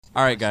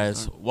All right,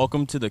 guys,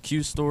 welcome to the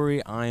Q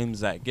Story. I'm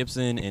Zach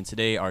Gibson, and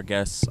today our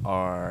guests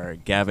are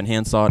Gavin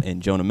Hansot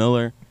and Jonah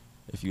Miller.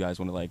 If you guys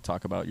want to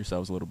talk about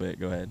yourselves a little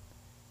bit, go ahead.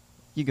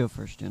 You go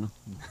first, Jonah.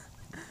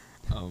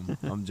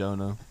 I'm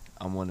Jonah.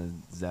 I'm one of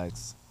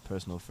Zach's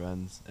personal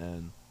friends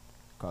and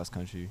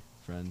cross-country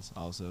friends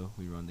also.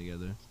 We run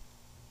together.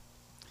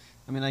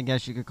 I mean, I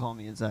guess you could call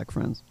me and Zach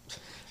friends.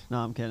 No,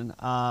 I'm kidding.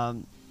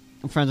 I'm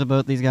friends with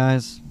both these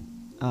guys.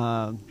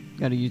 Got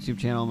a YouTube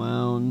channel of my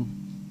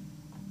own.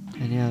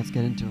 And yeah, let's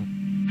get into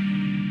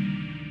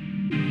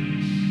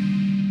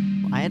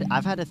it.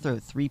 I've had to throw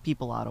 3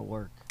 people out of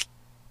work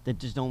that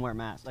just don't wear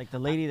masks. Like the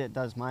lady that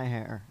does my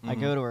hair, I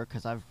go to her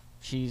because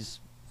she's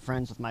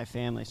friends with my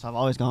family, so I've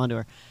always gone to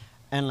her.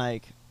 And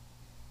like,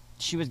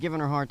 she was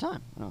giving her a hard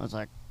time, and I was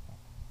like,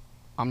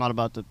 I'm not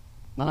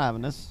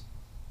having this.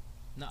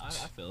 No, I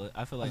feel it.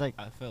 I feel like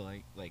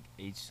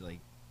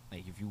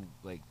if you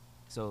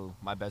so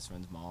my best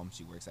friend's mom,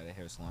 she works at a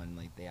hair salon, and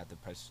like they have to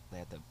push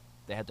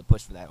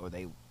for that or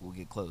they will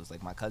get closed.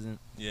 Like my cousin,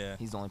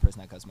 he's the only person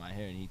that cuts my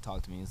hair, and he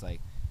talked to me. He's like,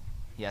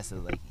 he has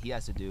to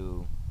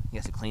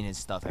clean his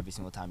stuff every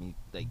single time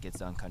he gets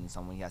done cutting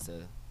someone. He has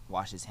to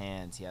wash his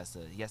hands. He has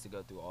to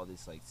go through all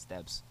these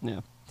steps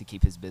to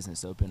keep his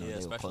business open, or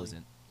they will close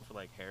it.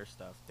 For hair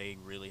stuff, they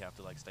really have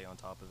to stay on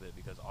top of it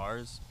because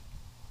ours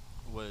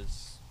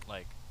was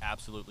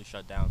absolutely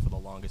shut down for the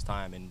longest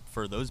time, and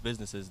for those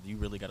businesses, you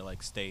really got to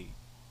stay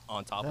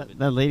on top of it.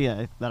 That lady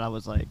that I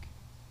was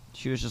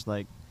she was just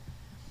like,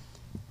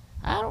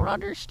 I don't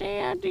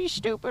understand these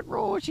stupid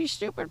rules, these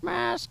stupid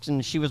masks.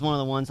 And she was one of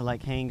the ones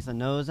that hangs the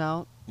nose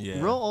out.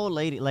 Yeah. Real old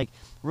lady, you would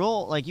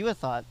have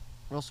thought,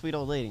 real sweet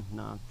old lady.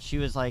 No, she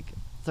was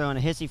throwing a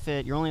hissy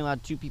fit. You're only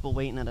allowed 2 people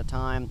waiting at a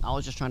time. I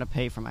was just trying to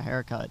pay for my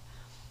haircut.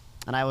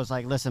 And I was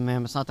like, listen,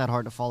 ma'am, it's not that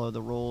hard to follow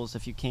the rules.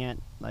 If you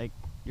can't,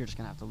 you're just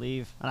going to have to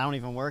leave. And I don't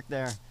even work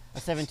there. A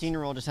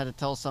 17-year-old just had to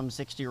tell some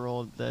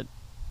 60-year-old that,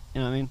 you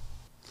know what I mean?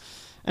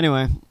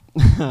 Anyway.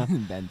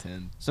 Ben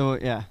 10. So,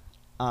 yeah.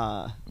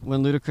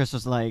 When Ludacris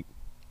was like,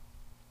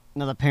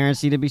 no, the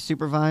parents need to be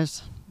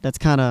supervised, it's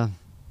kind of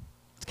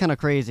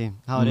crazy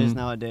how it is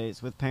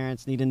nowadays with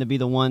parents needing to be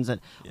the ones that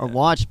are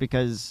watched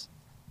because,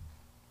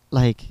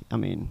 once you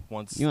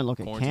want to look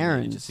at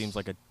Karen's. It just seems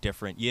like a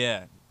different,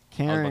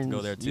 Karen's,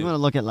 go there too. you want to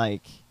look at I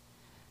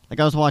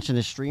was watching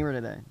a streamer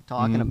today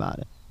talking about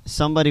it.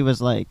 Somebody was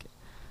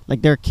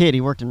their kid,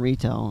 he worked in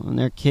retail, and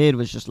their kid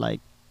was just the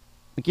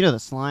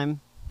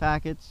slime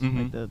packets,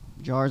 the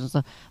jars and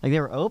stuff. They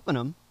were opening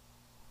them,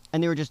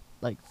 and they were just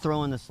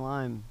throwing the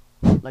slime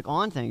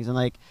on things.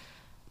 And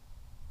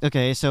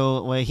okay,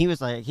 so he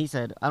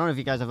said, I don't know if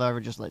you guys have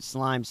ever just let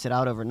slime sit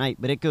out overnight,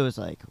 but it goes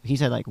he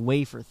said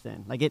wafer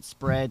thin. It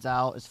spreads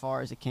out as far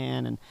as it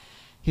can, and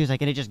he was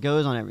and it just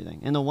goes on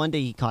everything. And then one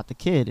day he caught the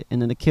kid,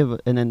 and then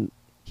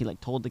he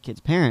told the kid's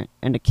parent,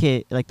 and the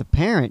kid, the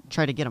parent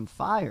tried to get him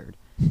fired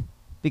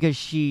because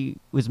she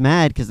was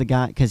mad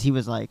because he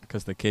was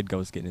because the kid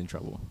was getting in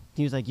trouble.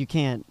 He was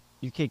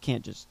your kid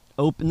can't just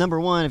open. Number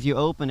one, if you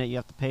open it, you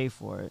have to pay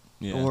for it,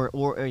 or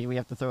we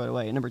have to throw it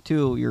away. And number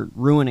two, you're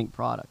ruining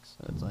products.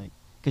 So it's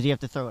because you have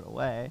to throw it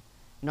away.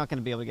 You're not going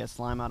to be able to get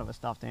slime out of a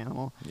stuffed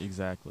animal.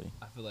 Exactly.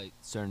 I feel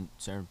certain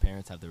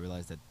parents have to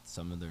realize that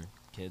some of their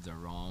kids are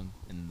wrong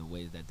in the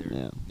ways that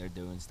they're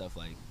doing stuff.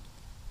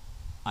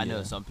 I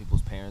know some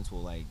people's parents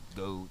will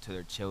go to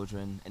their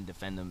children and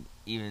defend them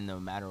even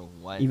no matter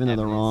what. Even though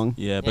they're wrong.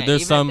 Yeah, but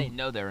there's even some. if they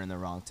know they're in the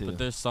wrong too. But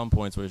there's some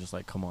points where it's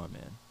just come on,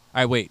 man. All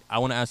right, wait. I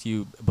want to ask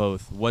you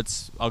both.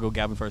 I'll go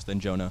Gavin first,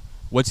 then Jonah.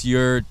 What's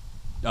your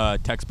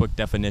textbook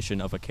definition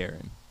of a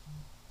Karen?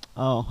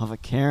 Oh, of a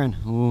Karen.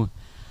 Ooh.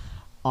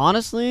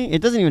 Honestly, it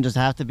doesn't even just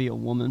have to be a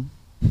woman.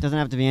 It doesn't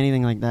have to be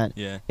anything like that.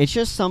 Yeah. It's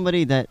just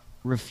somebody that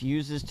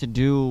refuses to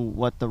do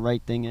what the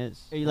right thing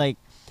is.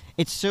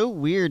 It's so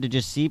weird to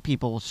just see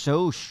people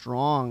so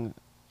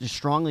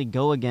strongly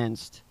go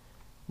against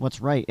what's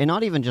right. And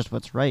not even just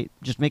what's right.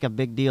 Just make a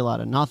big deal out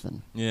of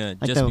nothing. Yeah,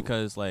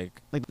 because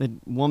the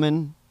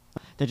woman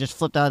that just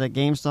flipped out at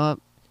GameStop.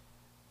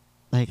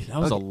 That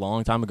was a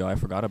long time ago. I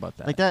forgot about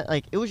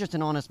that. It was just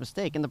an honest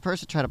mistake. And the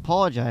person tried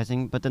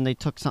apologizing, but then they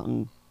took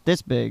something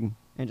this big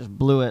and just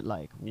blew it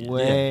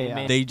way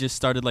out. They just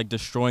started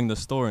destroying the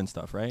store and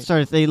stuff, right?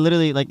 They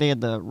literally they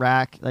had the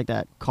rack,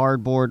 that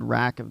cardboard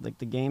rack of the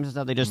games and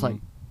stuff. They just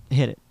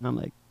hit it. And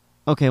I'm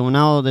okay, well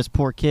now this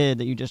poor kid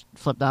that you just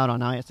flipped out on,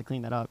 now he has to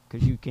clean that up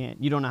because you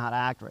don't know how to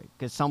act right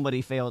because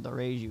somebody failed to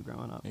raise you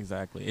growing up.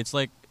 Exactly. It's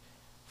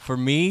for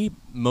me,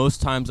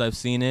 most times I've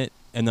seen it,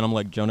 and then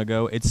I'm Jonah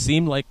go. It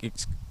seemed like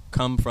it's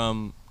come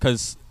from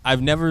because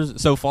I've never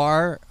so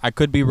far. I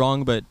could be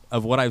wrong, but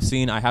of what I've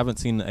seen, I haven't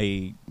seen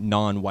a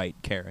non-white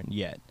Karen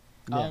yet.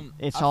 Yeah.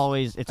 It's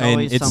always it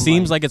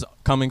seems like it's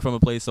coming from a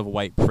place of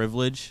white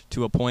privilege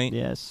to a point.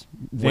 Yes,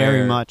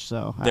 very much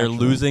so. They're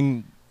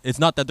losing. It's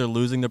not that they're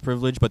losing the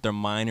privilege, but they're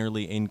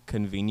minorly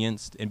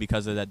inconvenienced, and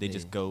because of that, they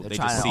just go. They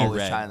just see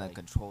red. Trying to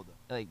control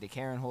the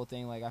Karen whole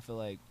thing. I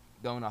feel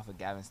going off of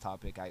Gavin's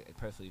topic, I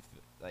personally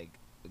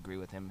agree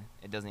with him.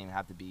 It doesn't even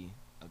have to be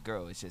a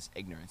girl. It's just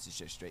ignorance. It's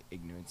just straight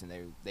ignorance,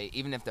 and they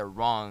even if they're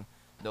wrong,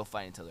 they'll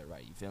fight until they're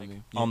right. You feel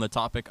me? On the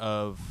topic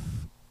of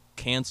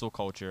cancel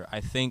culture,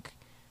 I think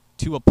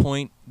to a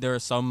point there are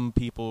some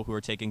people who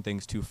are taking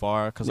things too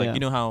far. Because like you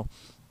know how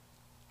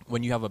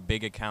when you have a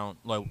big account,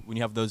 like when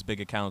you have those big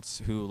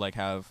accounts who like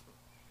have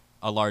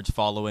a large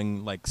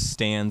following, like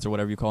stans or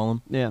whatever you call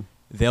them. Yeah.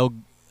 They'll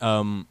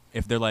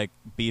if they're like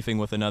beefing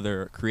with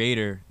another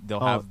creator, they'll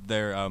have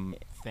their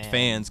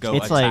fans go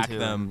attack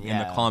them in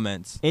the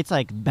comments. It's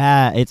like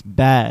bad. It's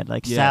bad.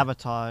 Like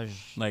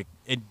sabotage. Like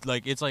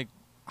it's like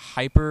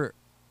hyper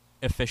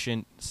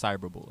efficient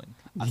cyberbullying.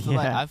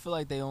 I feel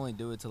like they only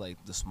do it to like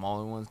the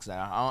smaller ones because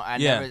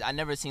I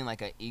never seen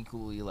like a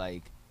equally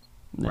like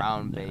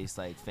round based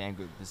like fan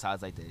group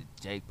besides like the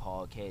Jake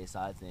Paul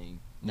KSI thing.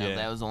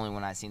 That was the only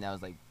one I seen that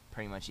was like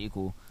pretty much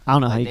equal. I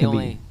don't know how you can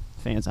be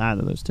fans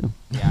either of those two.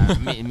 Yeah,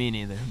 me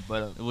neither.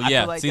 But well,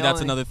 yeah. Like that's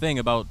another thing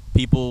about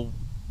people.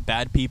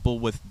 Bad people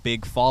with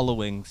big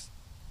followings,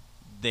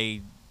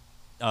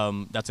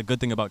 that's a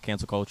good thing about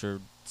cancel culture.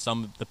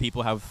 The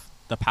people have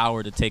the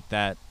power to take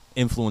that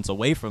influence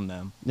away from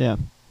them. Yeah.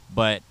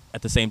 But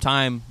at the same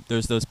time,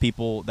 there's those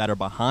people that are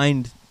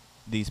behind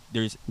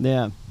there's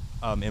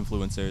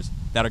influencers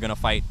that are going to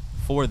fight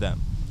for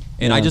them.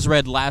 And I just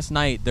read last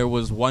night there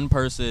was one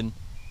person,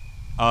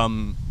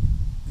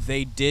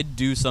 they did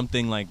do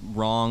something like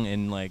wrong,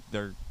 and like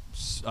their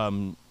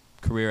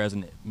career as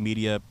a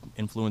media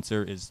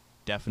influencer is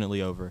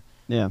definitely over.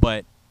 Yeah.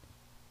 But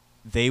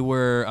they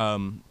were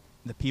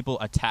the people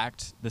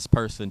attacked this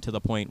person to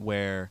the point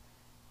where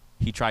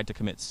he tried to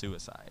commit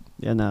suicide.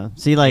 Yeah, no.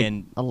 See, like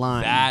and a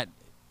line. That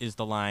is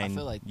the line I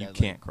feel like you that,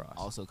 can't like, cross.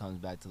 Also comes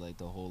back to like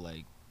the whole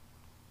like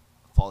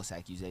false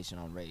accusation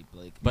on rape.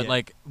 Like, but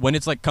like when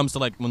it's like comes to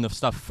like when the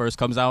stuff first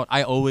comes out,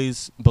 I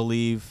always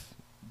believe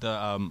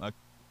the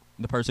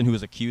person who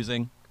is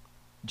accusing,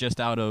 just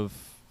out of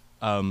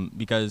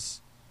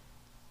because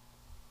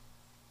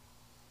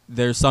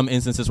there's some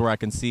instances where I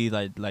can see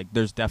that like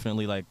there's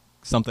definitely like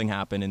something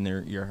happened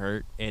and you're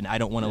hurt, and I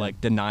don't want to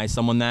like deny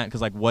someone that,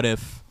 because like what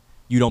if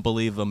you don't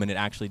believe them and it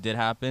actually did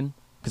happen?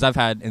 Because I've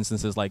had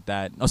instances like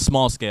that, a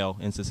small scale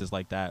instances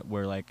like that,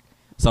 where like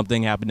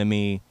something happened to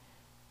me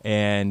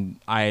and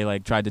I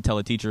like tried to tell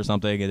a teacher or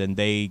something, and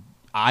then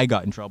I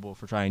got in trouble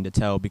for trying to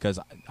tell because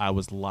I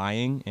was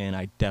lying, and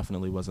I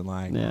definitely wasn't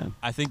lying. Yeah.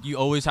 I think you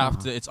always have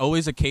to, it's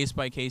always a case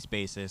by case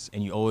basis,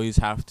 and you always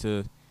have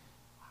to,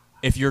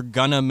 if you're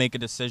gonna make a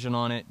decision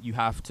on it, you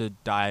have to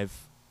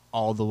dive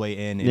all the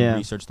way in and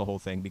research the whole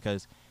thing,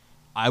 because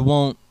I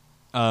won't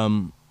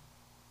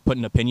put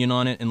an opinion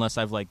on it unless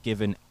I've like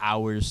given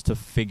hours to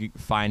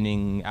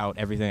finding out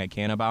everything I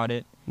can about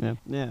it. Yeah,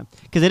 yeah,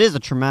 because it is a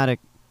traumatic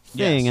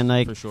thing, and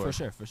like for sure,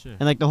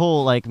 and like the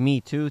whole like Me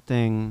Too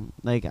thing,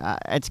 like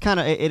it's kind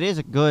of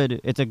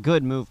it's a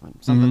good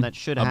movement, something that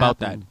should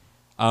about happen.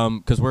 that.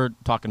 Because we're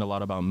talking a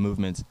lot about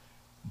movements.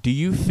 Do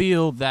you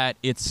feel that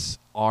it's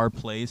our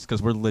place,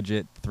 because we're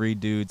legit three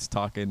dudes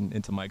talking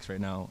into mics right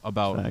now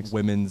about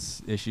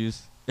women's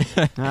issues?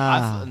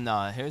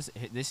 No,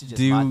 this is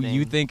just my thing. Do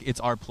you think it's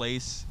our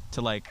place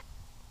to like?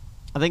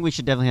 I think we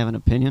should definitely have an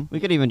opinion.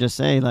 We could even just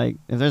say, like,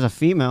 if there's a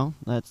female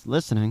that's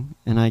listening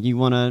and like you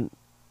want to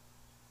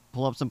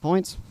pull up some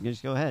points, you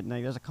just go ahead.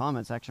 Now there's a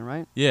comment section,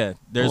 right? Yeah,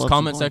 there's a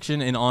comment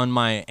section, and on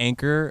my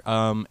Anchor,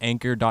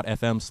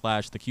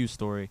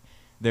 anchor.fm/theQStory,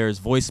 there's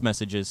voice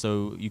messages,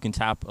 so you can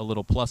tap a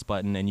little plus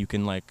button and you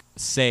can like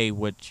say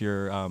what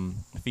your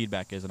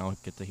feedback is, and I'll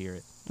get to hear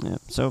it. Yeah.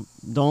 So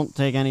don't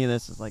take any of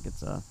this as like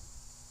it's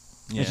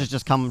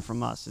just coming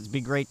from us. It'd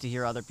be great to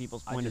hear other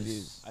people's point of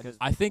views.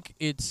 I think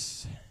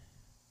it's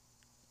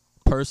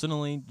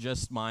personally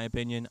just my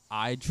opinion.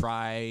 I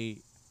try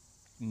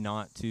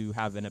not to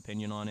have an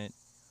opinion on it,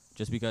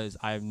 just because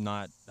I'm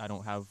not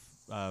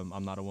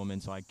a woman,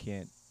 so I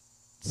can't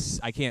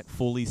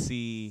fully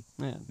see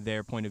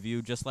their point of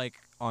view. Just like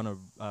on a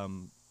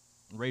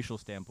racial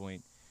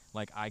standpoint,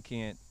 like I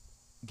can't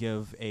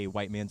give a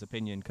white man's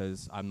opinion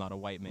because I'm not a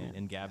white man,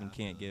 and Gavin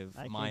can't give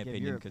my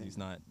opinion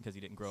because he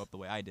didn't grow up the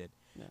way I did.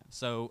 Yeah.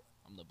 So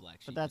I'm the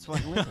black sheep. But that's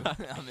what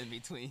I'm in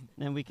between.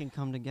 Then we can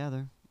come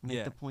together,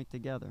 make the point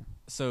together.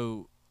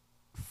 So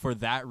for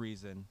that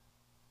reason,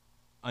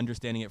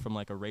 understanding it from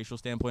like a racial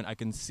standpoint, I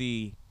can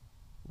see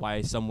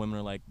why some women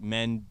are like,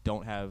 men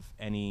don't have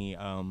any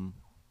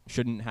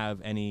shouldn't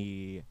have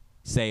any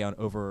say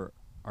over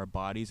our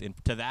bodies, and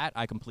to that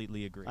I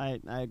completely agree. I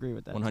agree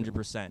with that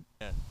 100%.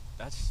 Yeah,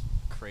 that's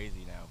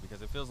crazy now,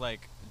 because it feels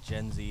like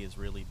Gen Z is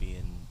really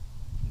being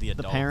the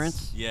adults. The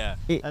parents? Yeah.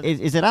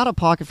 Is it out of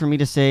pocket for me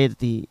to say that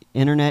the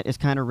internet is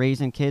kind of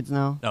raising kids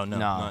now? Oh,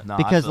 no.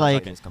 Because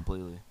like it's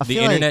completely. The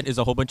internet is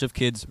a whole bunch of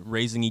kids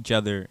raising each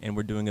other, and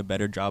we're doing a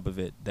better job of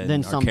it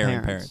than our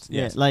caring parents.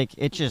 Yes. Yeah, like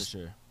it's just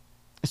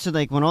so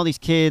like when all these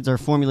kids are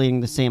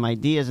formulating the same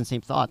ideas and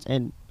same thoughts,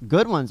 and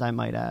good ones, I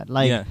might add.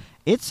 Like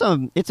it's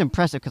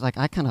impressive, because like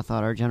I kind of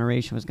thought our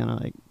generation was gonna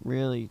like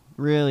really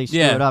screw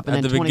it up. And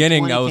at then the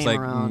beginning, I was like,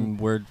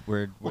 we're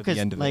the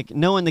end of it. Like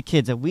knowing the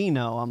kids that we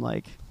know, I'm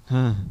like,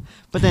 huh.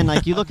 But then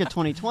like you look at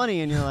 2020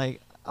 and you're like,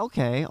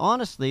 okay,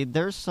 honestly,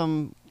 there's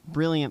some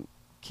brilliant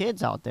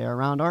kids out there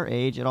around our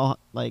age that all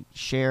like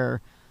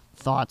share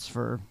thoughts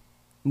for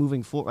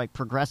moving forward, like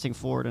progressing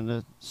forward in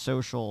the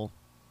social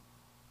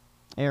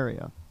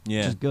area, which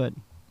is good.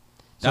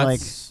 So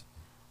like,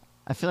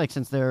 I feel like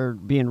since they're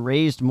being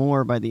raised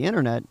more by the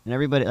internet and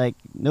everybody, like,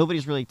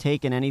 nobody's really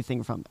taking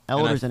anything from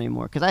elders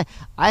anymore. Because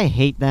I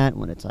hate that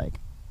when it's like,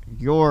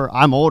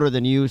 I'm older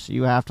than you, so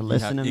you have to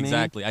listen to me.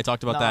 Exactly. I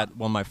talked about that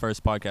on my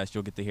first podcast.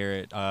 You'll get to hear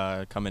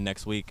it coming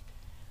next week.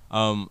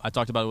 I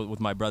talked about it with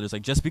my brothers.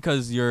 Like, just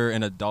because you're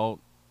an adult,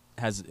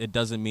 it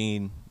doesn't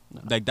mean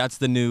like that's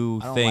the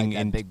new thing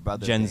in Big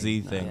Brother Gen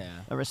Z thing. Yeah.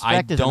 A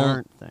respect is an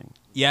earned thing.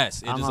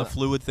 Yes, it is a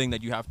fluid thing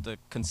that you have to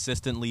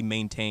consistently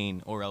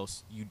maintain, or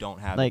else you don't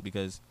have it.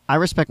 Because I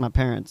respect my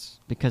parents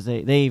because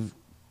they've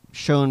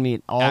shown me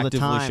all the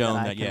time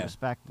shown that I can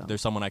respect them.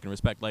 There's someone I can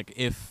respect. Like,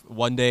 if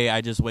one day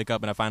I just wake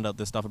up and I find out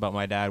this stuff about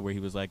my dad where he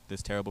was like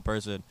this terrible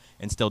person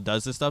and still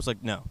does this stuff, it's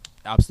like, no,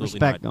 absolutely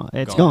respect not.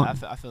 It's gone.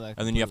 I feel like,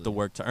 and then you have to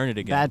work to earn it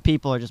again. Bad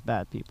people are just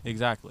bad people.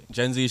 Exactly.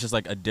 Gen Z is just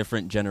like a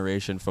different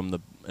generation from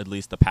at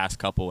least the past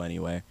couple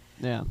anyway.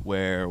 Yeah.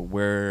 Where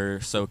we're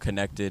so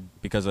connected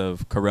because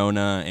of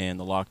Corona and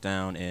the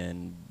lockdown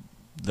and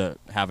the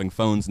having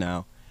phones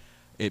now.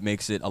 It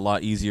makes it a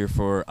lot easier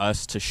for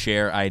us to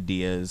share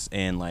ideas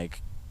and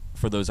like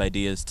for those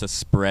ideas to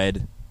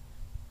spread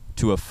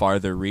to a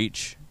farther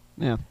reach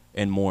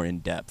and more in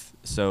depth.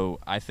 So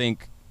I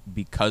think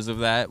because of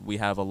that, we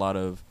have a lot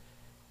of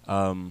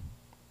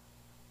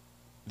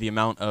the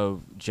amount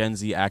of Gen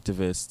Z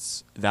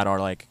activists that are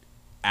like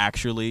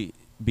actually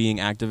being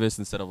activists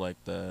instead of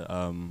like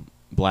the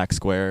black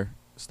square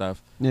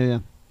stuff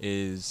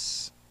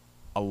is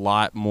a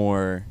lot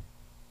more.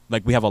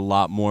 Like, we have a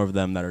lot more of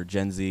them that are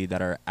Gen Z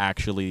that are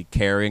actually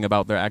caring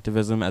about their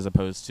activism, as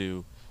opposed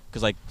to,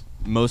 because like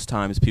most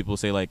times people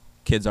say like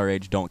kids our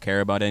age don't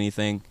care about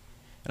anything,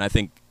 and I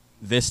think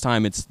this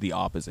time it's the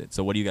opposite.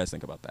 So what do you guys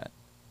think about that?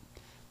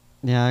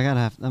 Yeah,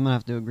 I'm gonna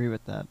have to agree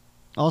with that.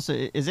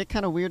 Also, is it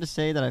kind of weird to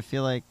say that I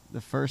feel like the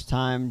first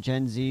time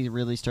Gen Z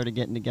really started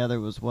getting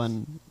together was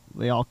when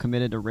we all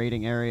committed to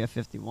raiding Area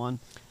 51?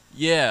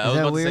 Yeah, I was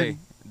about to say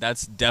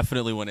that's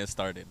definitely when it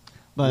started.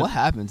 But what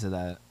happened to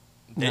that?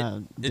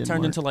 It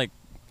turned into like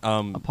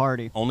a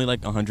party. Only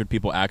like 100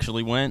 people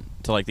actually went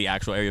to like the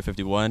actual Area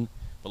 51,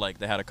 but like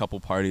they had a couple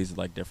parties at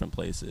like different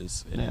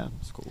places. And it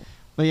was cool.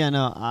 But yeah,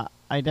 no,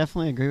 I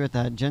definitely agree with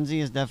that. Gen Z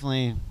is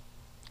definitely,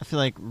 I feel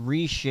like,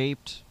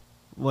 reshaped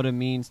what it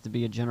means to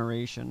be a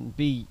generation,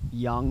 be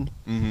young.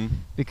 Mm-hmm.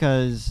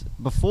 Because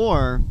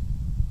before,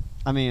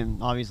 I mean,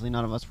 obviously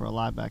none of us were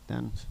alive back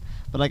then,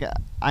 but like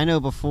I know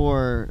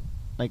before,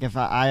 like if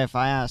I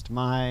asked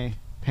my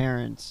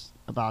parents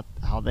about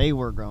how they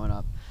were growing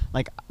up,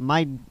 like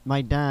my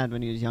dad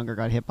when he was younger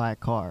got hit by a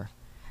car,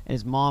 and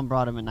his mom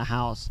brought him in the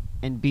house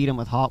and beat him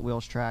with Hot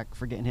Wheels track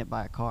for getting hit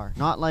by a car,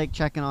 not like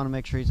checking on him,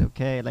 make sure he's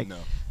okay. Like,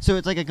 so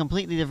it's like a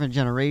completely different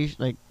generation.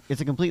 Like,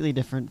 it's a completely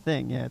different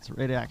thing. Yeah,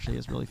 it actually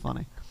is really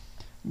funny.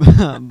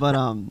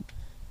 But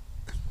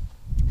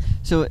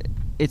so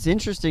it's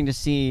interesting to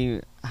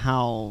see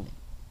how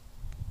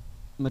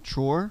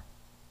mature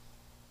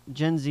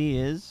Gen Z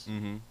is.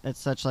 Mm-hmm. It's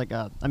such like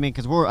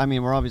because we're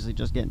obviously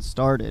just getting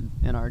started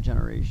in our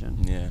generation.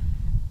 Yeah.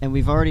 And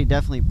we've already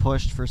definitely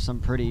pushed for some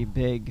pretty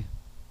big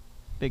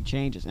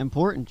changes,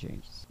 important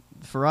changes.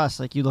 For us,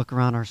 like, you look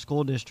around our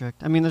school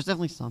district. I mean, there's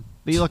definitely some,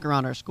 but you look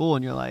around our school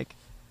and you're like,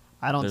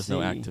 there's no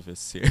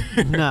activists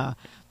here. No,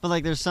 but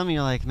like there's some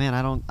you're like, man,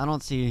 I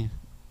don't see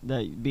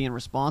that being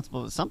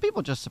responsible. Some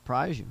people just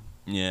surprise you.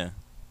 Yeah.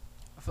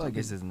 I feel like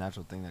it's just a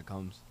natural thing that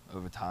comes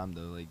over time,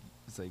 though. Like,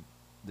 it's like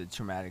the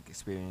traumatic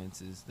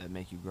experiences that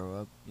make you grow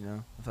up, you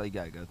know? I feel like you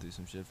gotta go through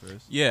some shit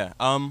first. Yeah.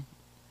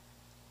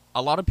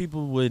 A lot of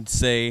people would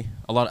say,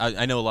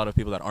 I know a lot of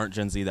people that aren't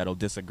Gen Z that'll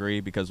disagree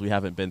because we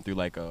haven't been through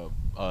like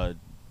a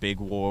big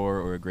war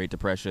or a Great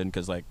Depression,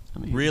 because like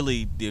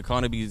really the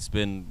economy's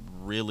been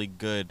really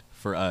good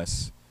for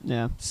us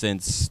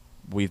since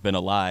we've been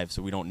alive,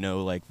 so we don't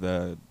know like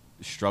the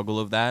struggle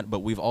of that. But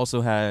we've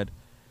also had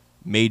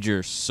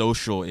major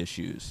social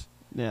issues,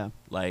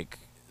 like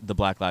the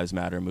Black Lives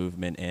Matter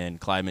movement and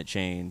climate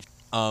change,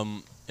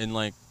 and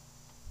like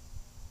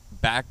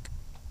back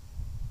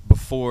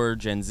before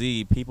Gen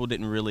Z,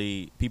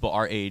 people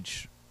our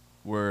age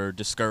were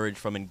discouraged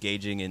from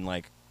engaging in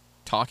like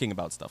talking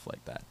about stuff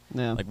like that.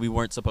 Yeah. Like, we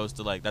weren't supposed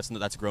to, like,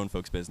 that's grown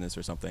folks' business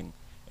or something,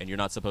 and you're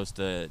not supposed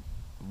to,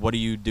 what are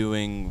you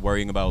doing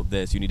worrying about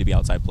this? You need to be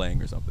outside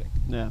playing or something.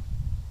 Yeah.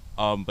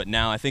 But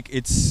now I think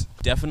it's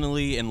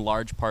definitely in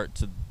large part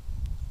to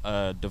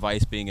a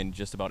device being in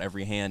just about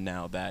every hand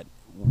now that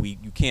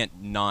you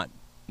can't not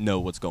know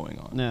what's going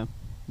on. Yeah.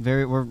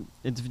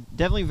 It's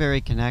definitely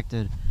very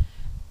connected.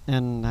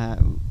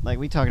 And like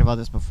we talked about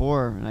this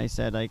before, and I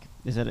said, like,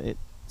 is it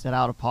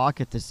out of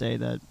pocket to say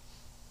that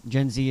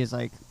Gen Z is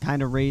like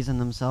kind of raising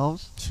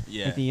themselves?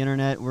 Yeah. Like the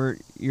internet,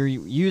 you're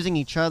using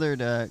each other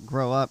to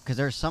grow up, because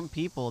there's some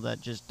people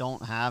that just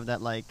don't have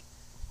that, like,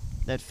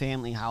 that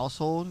family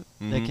household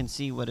that can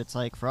see what it's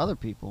like for other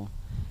people,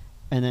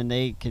 and then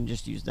they can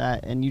just use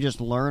that, and you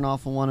just learn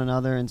off of one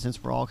another. And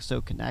since we're all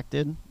so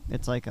connected,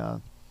 it's like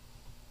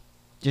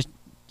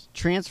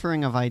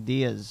transferring of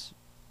ideas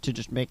to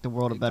just make the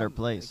world a better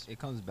place. It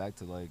comes back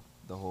to like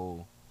the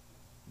whole,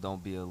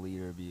 don't be a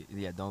leader,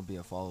 don't be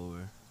a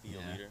follower. Be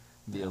a leader.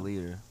 Be a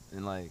leader,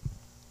 and like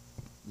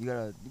you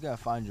gotta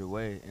find your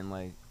way, and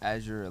like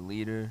as you're a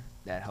leader,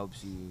 that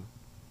helps you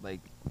like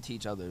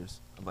teach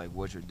others of like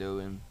what you're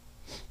doing,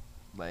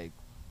 like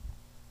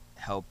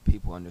help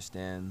people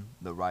understand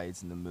the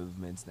rights and the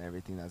movements and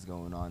everything that's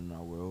going on in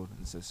our world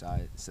and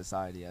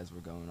society as we're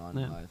going on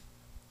in life.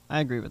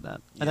 I agree with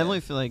that. I definitely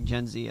feel like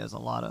Gen Z has a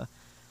lot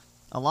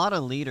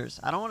of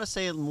leaders. I don't want to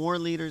say more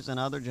leaders than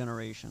other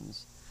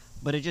generations,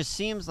 but it just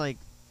seems like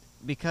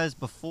because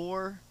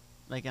before,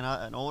 like in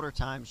older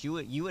times, you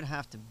would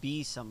have to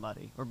be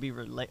somebody or be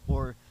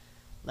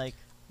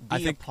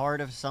a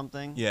part of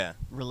something. Yeah.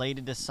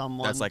 Related to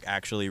someone. That's like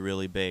actually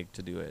really big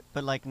to do it.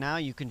 But like now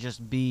you can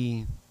just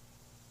be.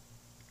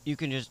 You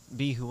can just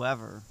be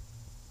whoever,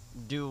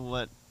 do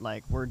what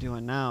like we're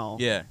doing now.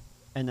 Yeah.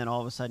 And then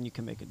all of a sudden you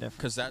can make a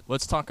difference.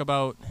 Let's talk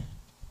about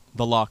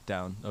the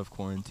lockdown of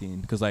quarantine,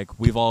 because like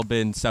we've all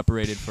been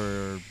separated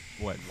for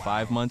what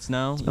 5 months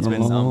now. It's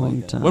been a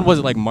long time. When was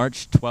it? Like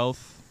March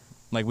 12th.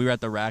 Like we were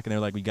at the rack and they're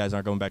like, "You guys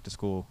aren't going back to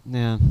school."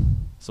 Yeah.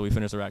 So we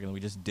finished the rack and we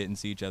just didn't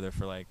see each other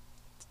for like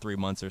 3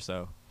 months or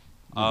so.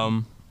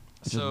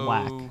 Which is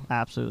whack.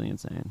 Absolutely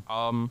insane.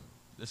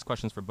 This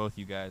question's for both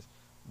you guys.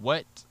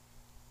 What?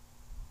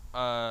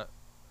 While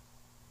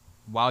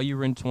you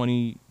were in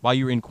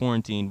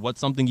quarantine, what's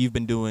something you've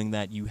been doing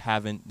that you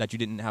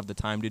didn't have the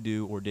time to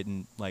do or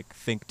didn't like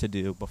think to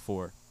do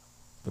before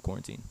the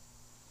quarantine?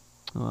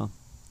 Well,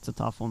 it's a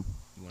tough one.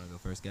 You want to go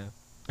first, Gav?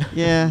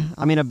 Yeah,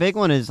 I mean a big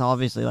one is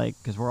obviously like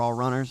because we're all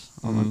runners,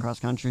 all run cross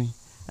country.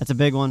 That's a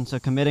big one. So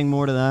committing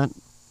more to that.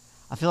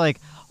 I feel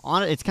like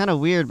it's kind of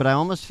weird, but I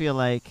almost feel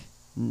like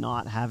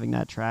not having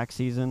that track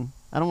season.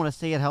 I don't want to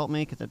say it helped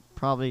me because it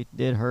probably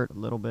did hurt a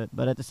little bit,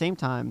 but at the same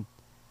time,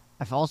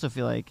 I also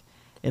feel like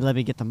it let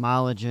me get the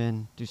mileage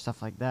in, do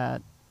stuff like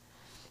that.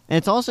 And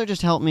it's also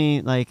just helped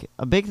me, like,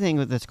 a big thing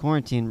with this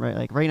quarantine, right?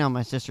 Like, right now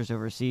my sister's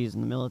overseas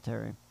in the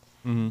military.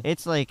 Mm-hmm.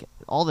 It's like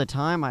all the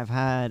time I've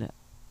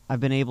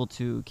been able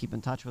to keep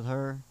in touch with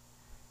her,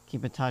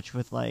 keep in touch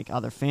with, like,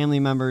 other family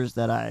members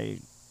that I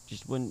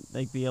just wouldn't,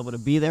 like, be able to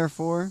be there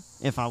for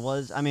if I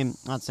was. I mean,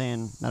 not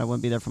saying that I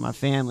wouldn't be there for my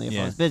family if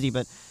I was busy,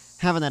 but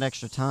having that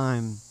extra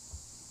time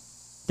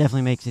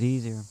definitely makes it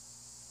easier.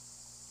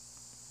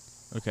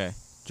 Okay.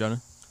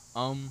 Jonah?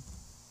 Going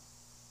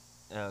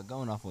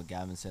off what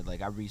Gavin said,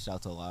 like I reached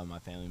out to a lot of my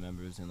family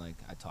members and like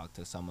I talked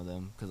to some of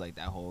them because like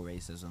that whole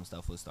racism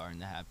stuff was starting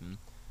to happen.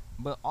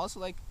 But also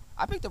like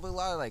I picked up a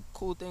lot of like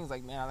cool things.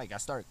 Like man, I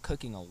started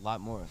cooking a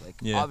lot more. Like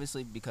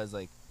obviously because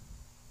like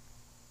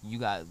you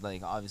got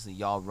like obviously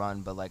y'all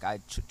run, but like I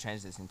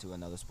transitioned into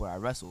another sport. I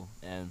wrestle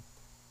and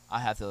I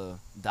have to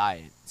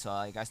diet. So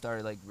like I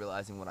started like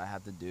realizing what I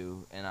have to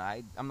do, and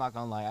I'm not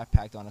gonna lie, I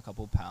packed on a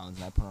couple pounds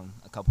and I put on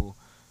a couple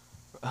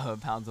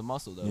pounds of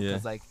muscle though,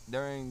 because like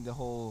during the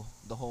whole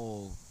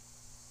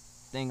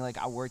thing, like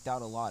I worked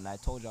out a lot, and I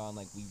told y'all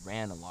like we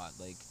ran a lot,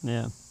 like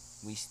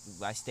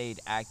I stayed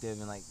active,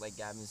 and like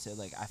Gavin said,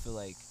 like I feel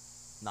like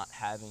not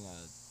having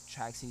a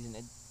track season,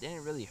 it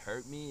didn't really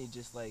hurt me. It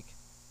just like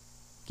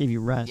gave you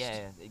rest.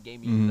 Yeah, it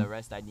gave me the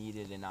rest I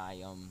needed, and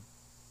I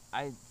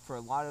for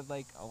a lot of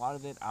it,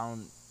 I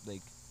don't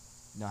like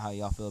know how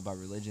y'all feel about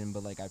religion,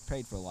 but like I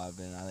prayed for a lot of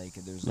it, and I like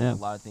there's like, a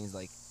lot of things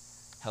like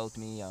helped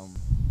me. All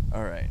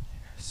right.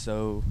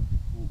 So,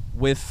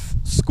 with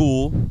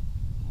school,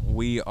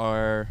 we'll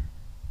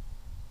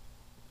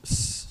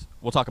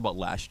talk about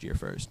last year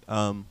first.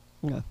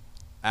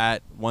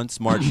 Once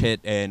March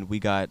hit and we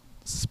got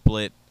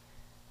split,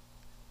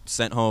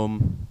 sent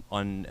home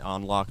on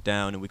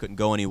lockdown, and we couldn't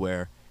go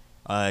anywhere.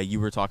 You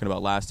were talking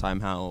about last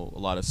time how a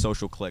lot of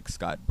social cliques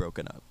got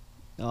broken up.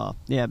 Oh,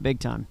 yeah, big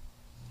time.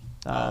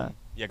 Go ahead,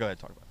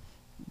 talk about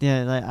it.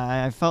 Yeah, like,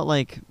 I felt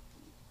like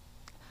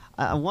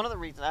one of the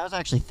reasons I was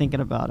actually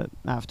thinking about it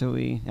after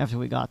we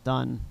got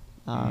done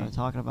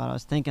talking about it, I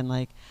was thinking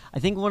like I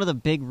think one of the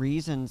big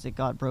reasons it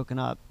got broken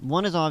up,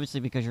 one is obviously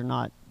because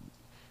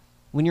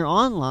when you're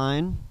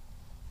online,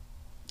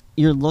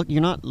 you're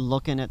not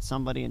looking at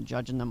somebody and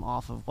judging them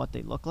off of what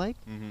they look like.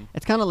 Mm-hmm.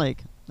 It's kind of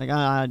like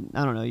I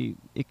don't know, you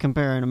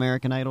compare an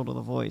American Idol to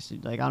The Voice.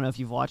 Like I don't know if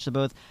you've watched the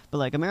both, but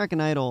like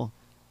American Idol,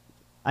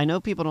 I know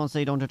people don't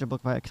say don't judge a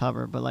book by a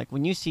cover, but like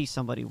when you see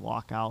somebody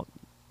walk out,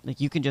 like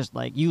you can just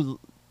like you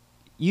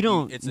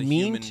don't it's a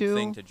mean human to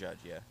thing to judge,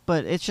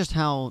 but it's just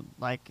how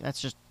like that's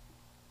just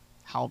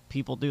how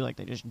people do. Like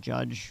they just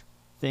judge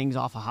things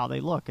off of how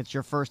they look. It's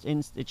your first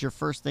it's your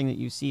first thing that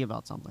you see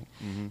about something.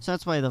 Mm-hmm. So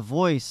that's why The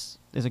Voice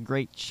is a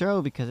great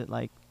show, because it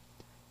like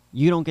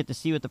you don't get to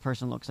see what the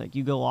person looks like.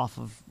 You go off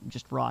of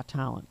just raw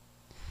talent.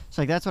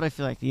 So like that's what I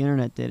feel like the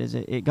internet did, is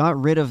it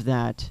got rid of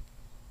that.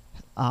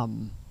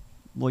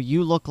 Well,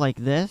 you look like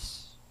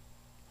this,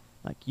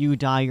 like you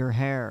dye your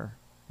hair,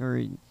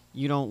 or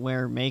you don't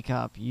wear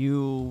makeup,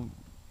 you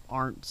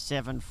aren't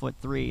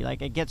 7'3".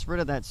 Like it gets rid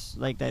of that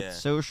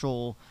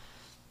social.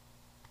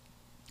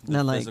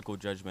 The physical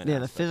judgment. Yeah,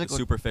 the physical,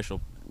 superficial.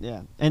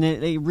 Yeah, and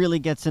it really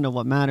gets into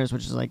what matters,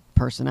 which is like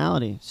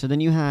personality. So then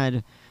you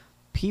had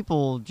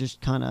people just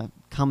kind of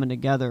coming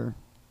together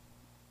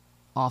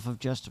off of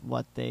just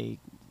what they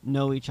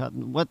know each other,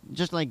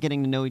 just like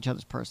getting to know each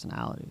other's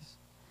personalities.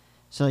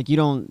 So like you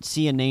don't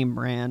see a name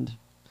brand,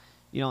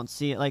 you don't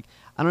see it like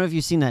I don't know if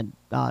you've seen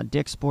that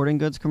Dick's Sporting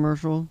Goods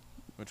commercial.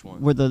 Which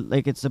one? Where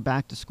it's the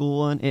back to school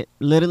one. It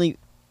literally.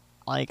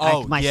 Like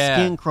my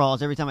skin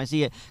crawls every time I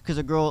see it because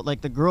the girl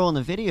in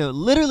the video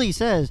literally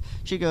says,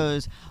 she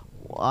goes,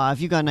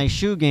 if you got a nice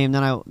shoe game,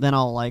 then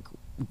I'll like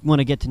want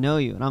to get to know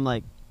you. And I'm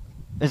like,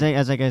 is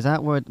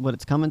that what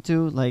it's coming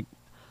to? Like,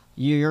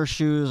 your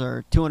shoes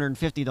are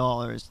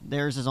 $250,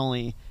 theirs is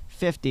only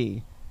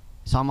 $50,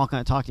 so I'm not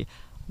gonna talk to you.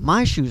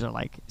 My shoes are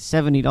like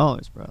 $70,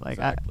 bro. Like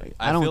exactly.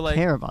 I don't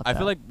care about that. I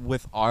feel like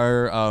with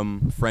our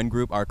friend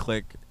group, our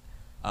clique,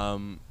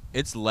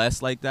 it's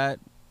less like that.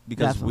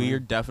 Because we're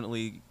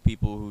definitely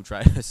people who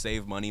try to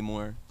save money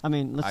more. I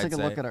mean, let's take a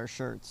look at our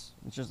shirts.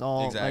 It's just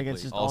all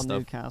all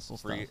Newcastle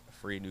stuff.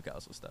 Free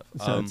Newcastle stuff.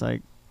 So it's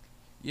like,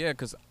 yeah,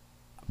 because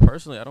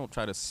personally, I don't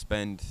try to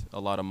spend a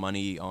lot of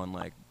money on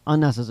like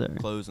unnecessary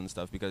clothes and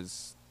stuff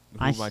because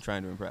who am I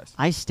trying to impress?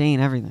 I stain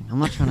everything. I'm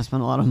not trying to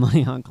spend a lot of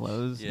money on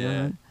clothes. Yeah. You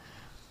know?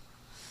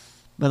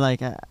 But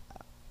like,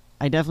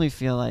 I definitely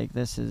feel like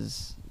this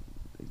is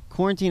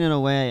quarantine in a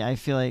way. I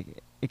feel like.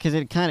 Because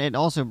it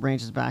also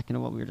branches back into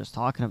what we were just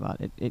talking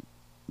about. It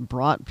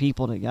brought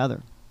people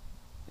together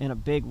in a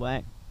big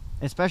way,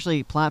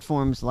 especially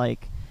platforms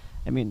like,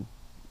 I mean,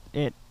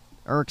 it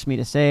irks me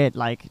to say it,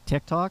 like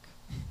TikTok.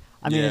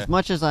 I mean, as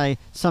much as I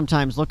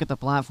sometimes look at the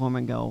platform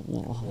and go,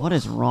 well, what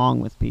is wrong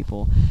with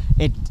people?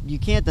 You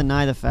can't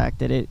deny the fact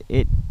that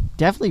it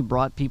definitely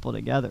brought people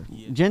together.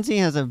 Yeah. Gen Z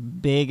has a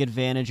big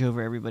advantage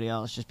over everybody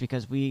else just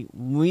because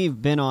we've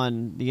been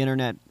on the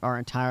internet our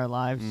entire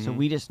lives, so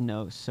we just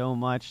know so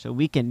much, so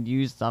we can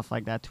use stuff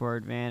like that to our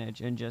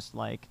advantage and just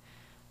like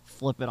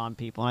flip it on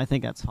people, and I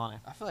think that's funny.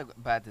 I feel like,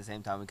 but at the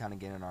same time, we kind of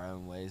get in our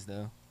own ways,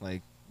 though.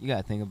 Like, you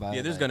gotta think about it.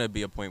 Yeah, there's gonna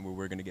be a point where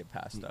we're gonna get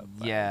passed up.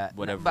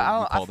 Whatever. But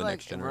I feel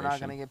like we're not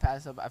gonna get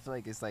passed up. I feel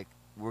like it's like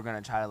we're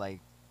gonna try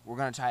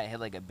to hit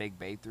like a big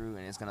breakthrough,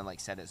 and it's gonna like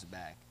set us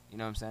back. You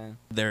know what I'm saying?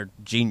 They're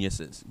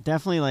geniuses.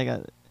 Definitely,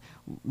 like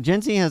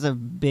Gen Z has a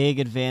big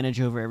advantage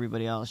over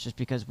everybody else just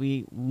because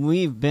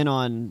we've been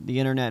on the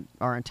internet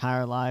our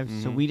entire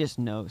lives, so we just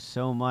know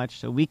so much,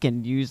 so we can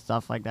use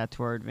stuff like that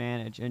to our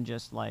advantage and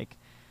just like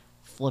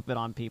flip it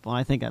on people, and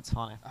I think that's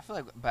funny. I feel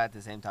like, but at the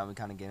same time, we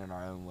kind of get in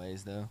our own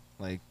ways, though.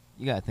 Like,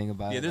 you gotta think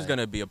about it. Yeah, there's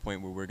gonna be a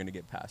point where we're gonna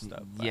get passed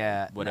up.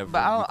 Whatever. But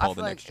I feel the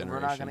like next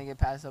generation. We're not gonna get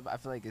passed up. I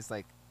feel like it's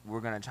like we're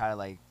gonna try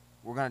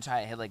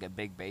to hit like a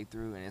big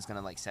breakthrough, and it's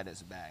gonna like set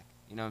us back.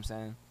 You know what I'm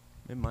saying?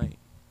 It might.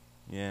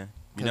 Yeah.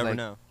 You never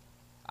know.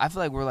 I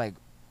feel like we're like.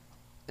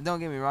 Don't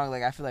get me wrong.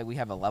 Like, I feel like we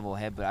have a level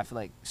head, but I feel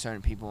like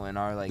certain people in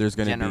our like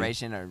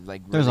generation are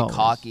like really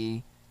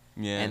cocky.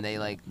 Yeah. And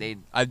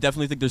I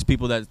definitely think there's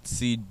people that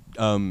see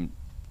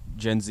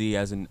Gen Z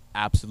as an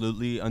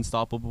absolutely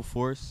unstoppable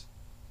force,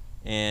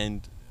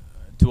 and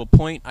to a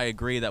point, I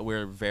agree that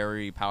we're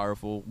very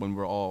powerful when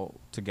we're all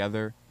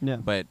together. Yeah.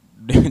 But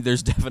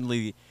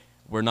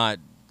we're not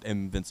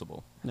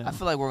invincible. Yeah. I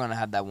feel like we're gonna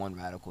have that one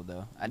radical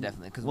though. I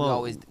definitely because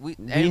we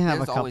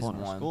have a couple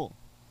in our school.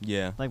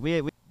 Yeah. Like we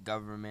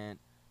government,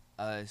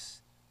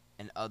 us,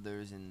 and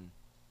others, and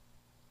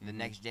the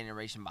next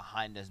generation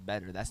behind us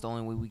better. That's the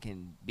only way we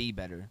can be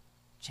better.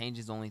 Change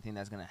is the only thing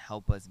that's gonna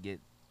help us get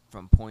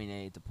from point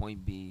A to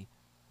point B,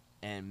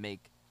 and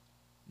make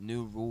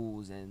new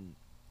rules and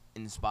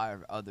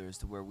inspire others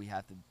to where we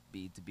have to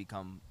be to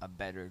become a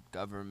better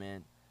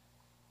government,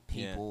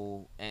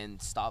 people,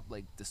 and stop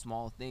like the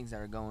small things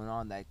that are going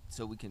on, that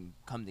so we can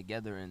come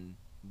together and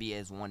be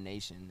as one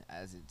nation,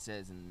 as it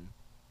says in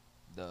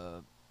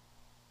the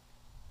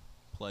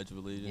Pledge of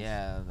Allegiance.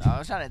 Yeah, I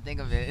was trying to think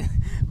of it,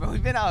 but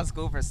we've been out of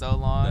school for so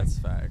long. That's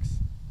facts.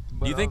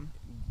 But, do you think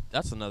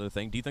that's another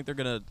thing? Do you think they're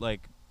gonna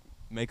like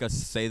make us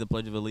say the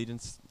Pledge of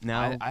Allegiance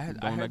now? I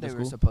heard they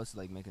were supposed to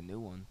like make a new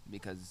one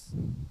because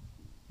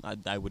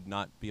I would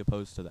not be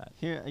opposed to that.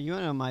 Here, you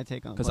want to know my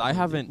take on? Because I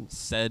haven't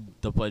said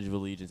the Pledge of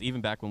Allegiance even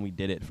back when we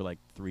did it for like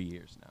 3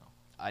 years now.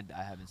 I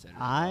haven't said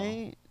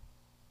it.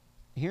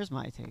 Here's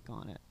my take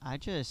on it. I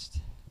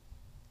just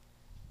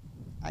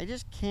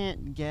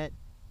can't get.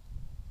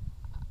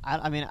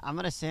 I mean, I'm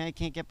gonna say I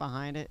can't get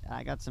behind it.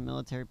 I got some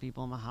military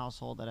people in my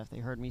household that if they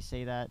heard me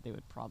say that, they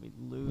would probably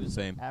lose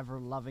their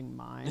ever-loving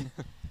mind.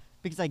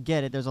 Because I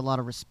get it. There's a lot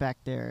of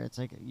respect there. It's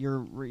like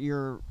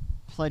you're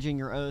pledging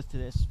your oath to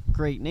this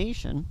great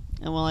nation,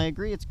 and while I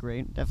agree it's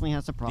great, it definitely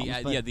has some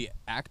problems. The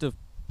act of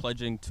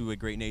pledging to a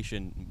great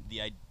nation,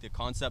 the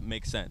concept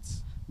makes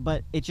sense.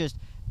 But it just,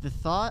 the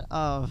thought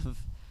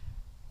of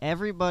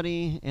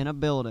everybody in a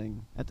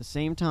building at the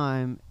same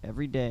time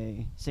every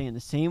day saying the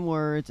same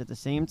words at the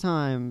same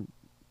time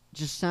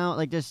just sound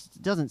like this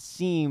doesn't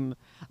seem.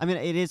 I mean,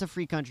 it is a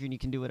free country and you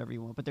can do whatever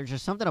you want, but there's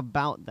just something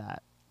about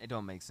that. It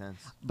don't make sense.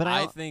 But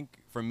I think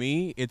for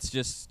me, it's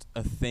just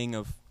a thing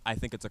of. I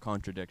think it's a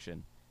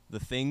contradiction. The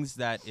things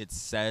that it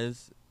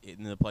says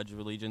in the Pledge of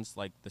Allegiance,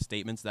 like the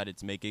statements that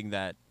it's making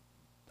that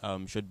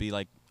should be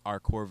like our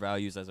core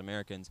values as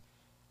Americans,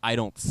 I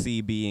don't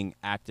see being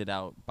acted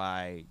out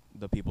by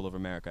the people of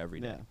America every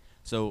day. Yeah.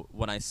 So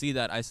when I see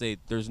that, I say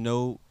there's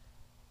no.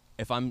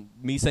 If I'm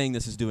me saying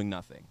this is doing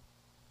nothing,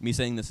 me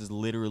saying this is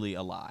literally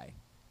a lie.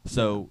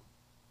 So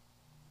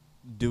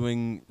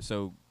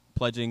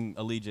pledging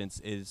allegiance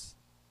is,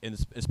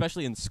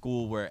 especially in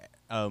school where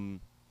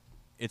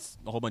it's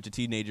a whole bunch of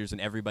teenagers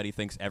and everybody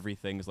thinks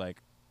everything's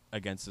like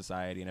against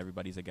society and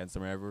everybody's against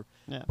them or whatever.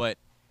 Yeah. But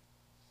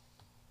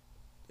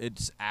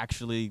it's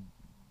actually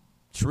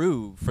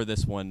true for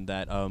this one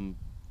that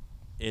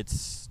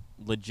it's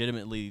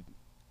legitimately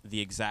the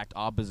exact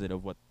opposite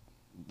of what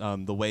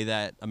the way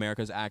that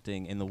America's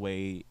acting and the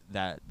way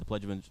that the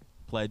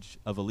Pledge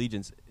of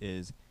Allegiance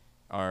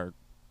are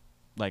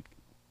like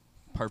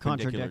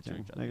perpendicular to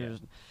each other.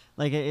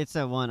 Like it's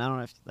that one. I don't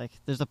know if like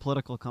there's a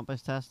political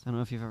compass test. I don't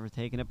know if you've ever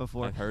taken it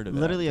before. I've heard of it.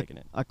 Literally,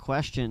 a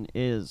question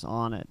is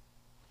on it.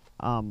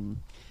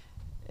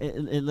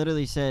 It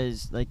literally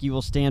says like you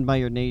will stand by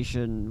your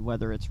nation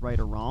whether it's right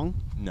or wrong.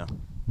 No,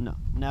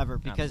 never,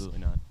 because absolutely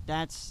not.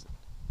 That's.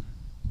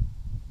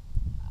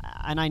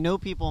 And I know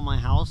people in my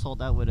household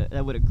that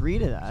would agree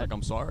to that. It's like,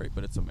 I'm sorry,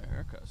 but it's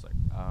America. It's like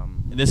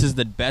this is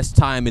the best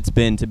time it's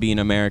been to be an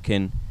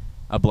American,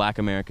 a Black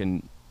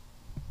American.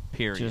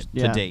 Period.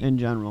 To date, in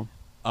general.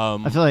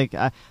 I feel like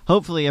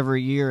hopefully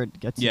every year it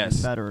gets even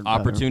better and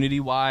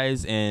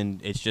opportunity-wise, and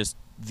it's just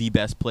the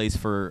best place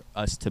for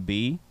us to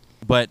be.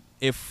 But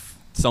if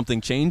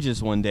something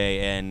changes one day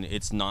and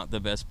it's not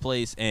the best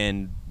place,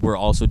 and we're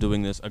also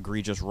doing this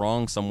egregious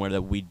wrong somewhere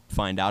that we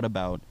find out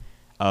about,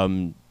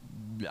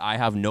 I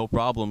have no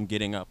problem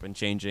getting up and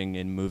changing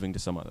and moving to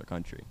some other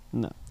country.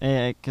 No,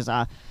 because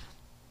I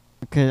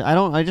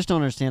just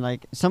don't understand.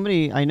 Like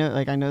I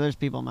know there's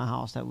people in my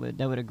house that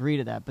would agree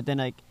to that. But then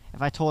like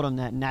if I told them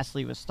that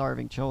Nestle was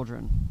starving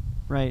children,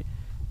 right?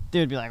 They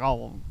would be like, oh,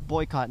 well,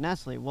 boycott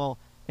Nestle. Well,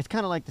 it's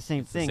kind of like the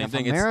same thing. If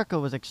America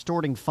was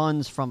extorting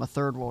funds from a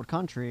third world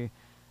country,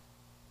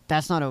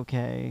 that's not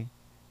okay.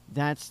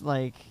 That's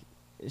like,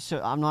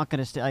 so I'm not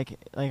gonna stay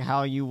like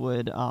how you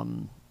would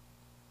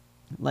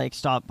like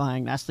stop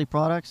buying Nestle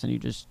products and you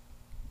just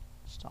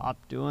stop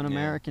doing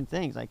American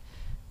things like.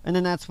 And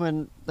then that's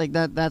when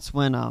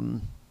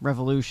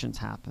revolutions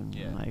happen,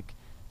 like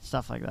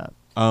stuff like that.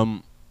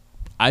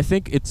 I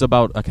think it's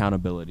about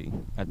accountability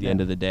at the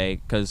end of the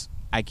day, because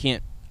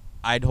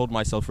I'd hold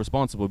myself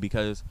responsible,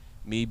 because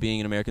me being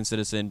an American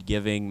citizen,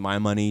 giving my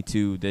money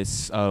to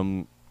this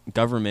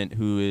government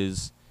who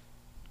is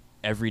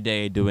every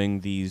day doing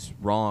these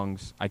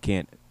wrongs, I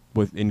can't,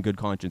 in good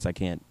conscience, I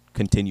can't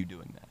continue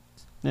doing that.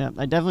 Yeah,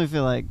 I definitely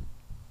feel like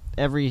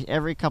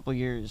every couple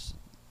years,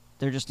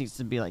 there just needs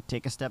to be like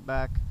take a step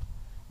back,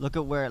 look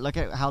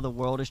at how the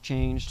world has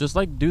changed. Just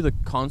like do the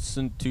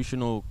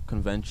Constitutional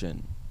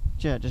Convention.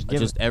 Yeah,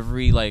 just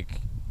every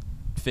like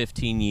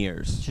 15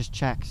 years. Just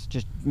checks.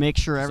 Just make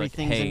sure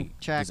everything's in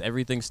check. Does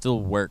everything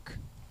still work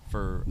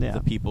for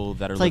the people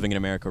that are living in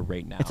America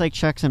right now? It's like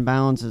checks and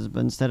balances,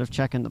 but instead of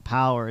checking the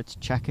power, it's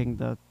checking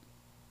the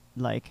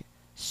like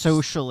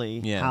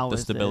socially. How the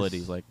stability.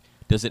 This? Like,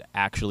 does it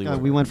actually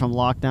work? We went from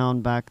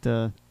lockdown back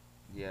to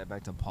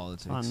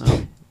politics.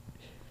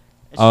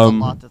 It's just a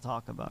lot to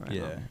talk about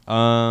right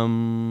now.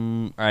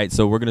 All right,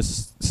 so we're going to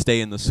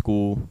stay in the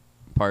school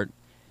part,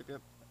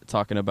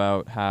 talking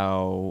about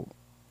how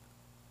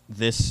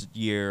this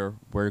year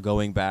we're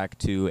going back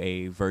to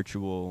a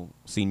virtual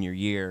senior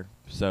year.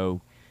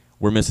 So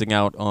we're missing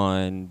out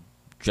on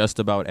just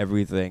about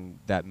everything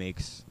that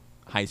makes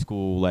high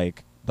school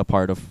like the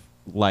part of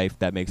life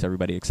that makes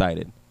everybody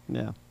excited.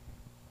 Yeah.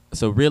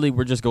 So really,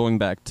 we're just going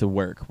back to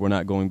work. We're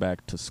not going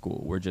back to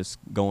school. We're just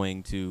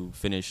going to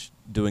finish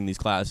doing these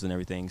classes and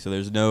everything. So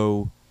there's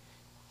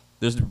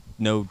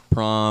no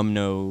prom,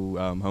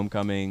 no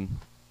homecoming.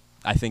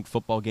 I think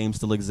football games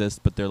still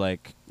exist, but they're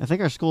like. I think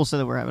our school said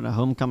that we're having a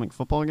homecoming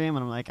football game,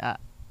 and I'm like,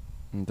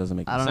 it doesn't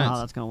make sense. I don't know how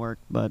that's gonna work,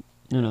 but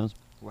who knows?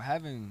 We're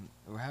having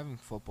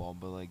football,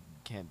 but like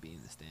can't be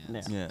in the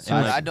stands. Yeah. So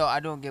I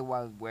don't get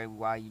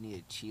why you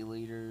needed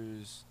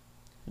cheerleaders.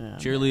 Yeah,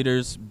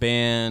 cheerleaders,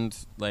 band,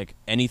 like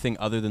anything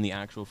other than the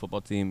actual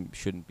football team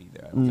shouldn't be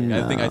there.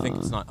 I think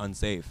it's not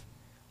unsafe,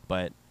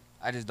 but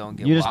I just don't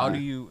get why.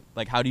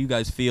 How do you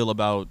guys feel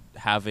about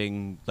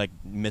having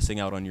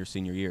missing out on your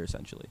senior year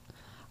essentially?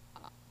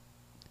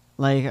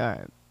 Like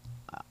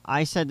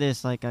I said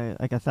this like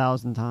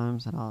 1,000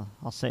 times, and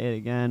I'll say it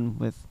again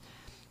with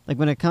like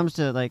when it comes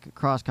to like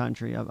cross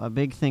country, a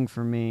big thing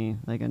for me,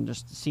 like in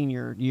just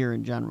senior year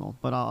in general,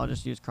 but I'll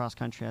just use cross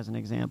country as an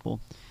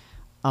example.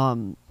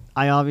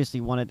 I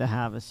obviously wanted to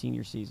have a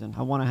senior season.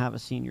 I want to have a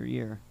senior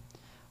year.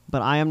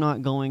 But I am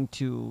not going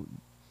to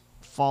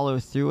follow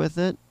through with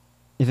it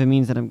if it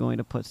means that I'm going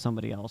to put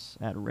somebody else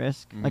at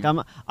risk. Mm-hmm. Like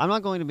I'm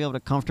not going to be able to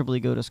comfortably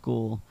go to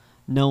school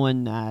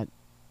knowing that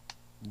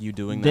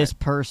this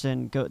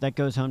person that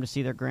goes home to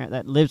see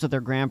that lives with their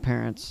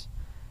grandparents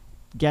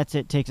gets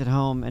it, takes it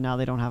home, and now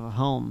they don't have a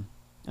home.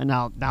 And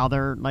now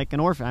they're like an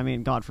orphan. I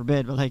mean, God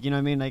forbid, but like, you know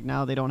what I mean? Like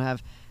now they don't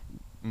have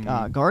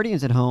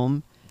guardians at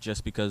home.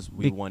 Just because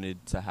we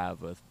wanted to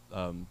have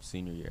a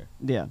senior year.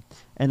 Yeah,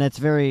 and that's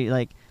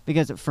very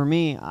because for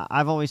me,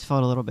 I've always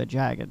felt a little bit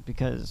jagged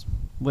because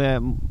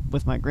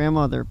with my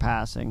grandmother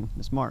passing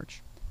this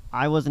March,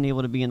 I wasn't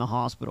able to be in the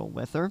hospital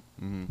with her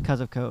because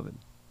of COVID.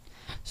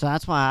 So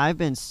that's why I've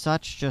been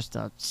such just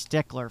a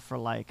stickler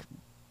for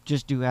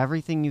just do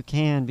everything you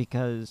can,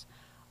 because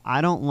I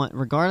don't want,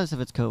 regardless if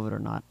it's COVID or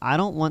not, I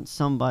don't want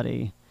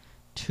somebody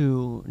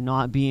to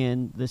not be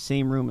in the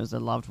same room as their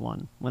loved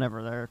one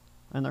whenever they're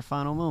in their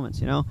final moments,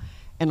 you know?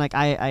 And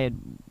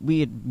we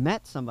had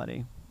met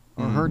somebody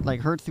or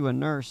heard through a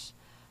nurse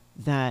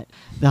that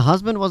the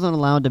husband wasn't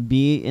allowed to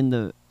be in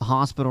the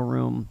hospital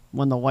room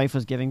when the wife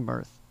was giving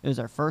birth. It was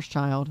their first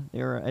child.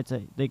 They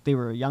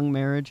were a young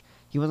marriage.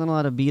 He wasn't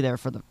allowed to be there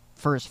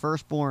for his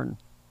firstborn.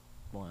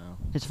 Wow.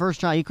 His first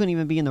child. He couldn't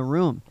even be in the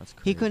room. That's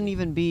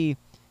crazy.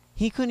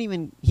 He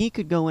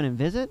could go in and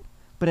visit,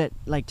 but at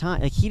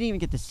he didn't even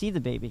get to see the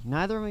baby.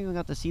 Neither of them even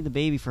got to see the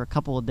baby for a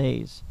couple of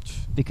days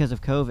because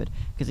of COVID,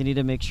 because they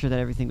needed to make sure that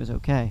everything was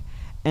okay.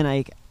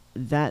 And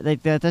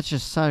that's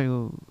just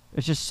so,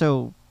 it's just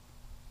so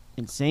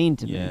insane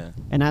to me.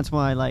 And that's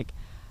why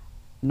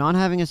not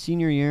having a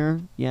senior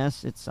year,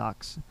 yes, it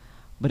sucks,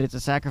 but it's a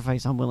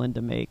sacrifice I'm willing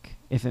to make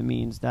if it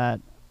means that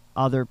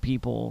other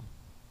people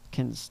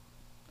can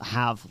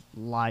have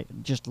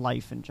just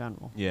life in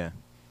general. Yeah.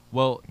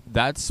 Well,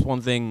 that's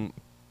one thing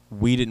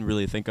we didn't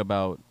really think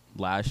about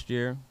last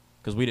year,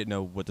 because we didn't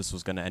know what this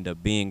was going to end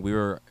up being.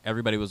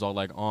 Everybody was all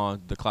like, "Oh,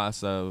 the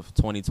class of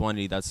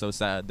 2020, that's so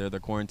sad. They're the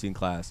quarantine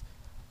class."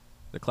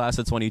 The class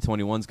of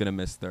 2021 is going to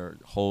miss their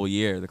whole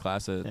year. The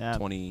class of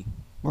 20,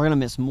 we're going to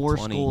miss more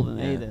school than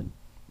they did.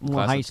 More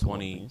class high of school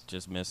 20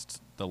 just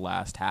missed the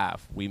last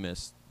half. We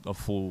missed a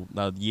full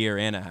year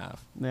and a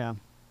half. Yeah,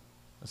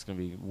 that's going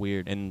to be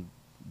weird, and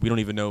we don't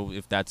even know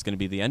if that's going to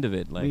be the end of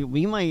it.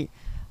 We might.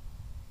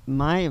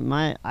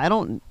 I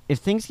don't. If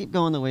things keep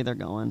going the way they're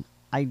going,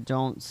 I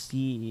don't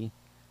see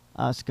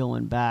us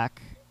going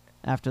back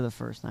after the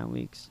first 9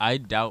 weeks. I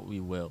doubt we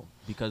will,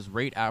 because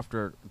right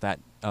after that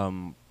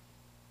 9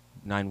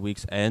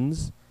 weeks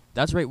ends,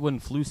 that's right when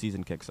flu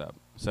season kicks up.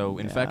 So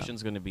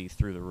infection's going to be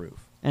through the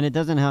roof. And it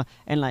doesn't have.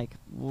 And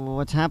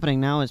what's happening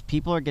now is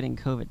people are getting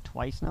COVID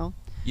twice now.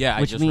 Yeah,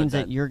 which means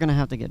that you're going to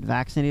have to get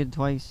vaccinated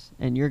twice,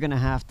 and you're going to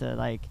have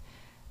to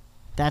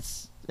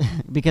that's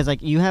because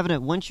you have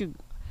it once you.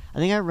 I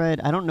think I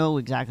read, I don't know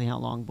exactly how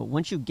long, but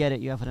once you get it,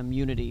 you have an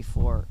immunity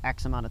for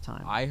X amount of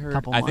time. I heard,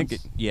 couple I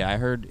months. think, I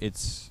heard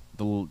it's,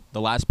 the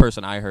last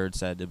person I heard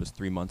said it was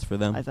 3 months for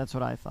them. That's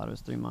what I thought, it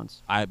was 3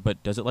 months.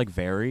 But does it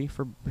vary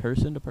for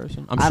person to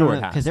person? I sure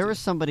it has because there was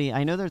somebody,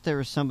 I know that there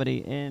was somebody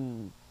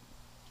in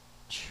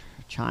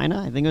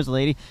China, I think it was a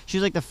lady. She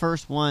was the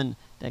first one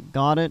that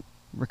got it,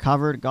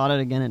 recovered, got it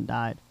again, and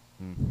died.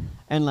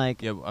 And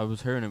yeah, I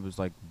was hearing it was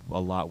a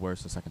lot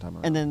worse the second time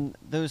around. And then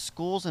those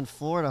schools in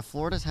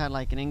Florida's had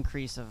an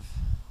increase of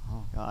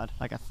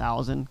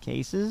 1,000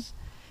 cases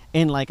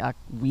in a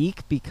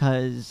week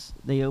because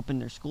they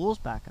opened their schools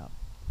back up.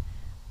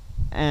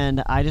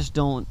 And I just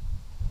don't.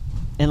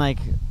 And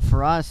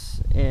for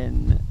us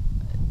in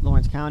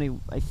Lawrence County,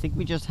 I think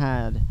we just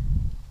had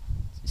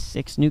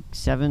 6 or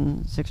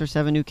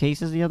 7 new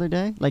cases the other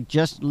day.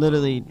 Just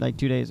literally 2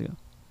 days ago.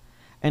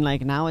 And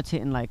now it's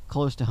hitting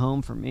close to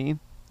home for me.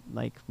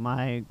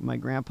 My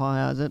grandpa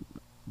has it.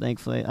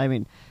 Thankfully, I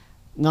mean,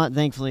 not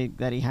thankfully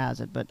that he has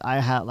it, but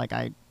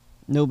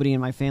nobody in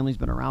my family's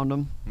been around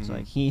him. So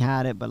he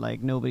had it, but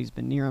nobody's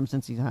been near him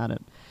since he's had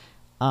it.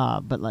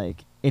 But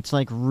it's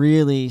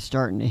really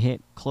starting to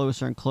hit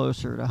closer and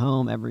closer to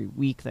home every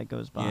week that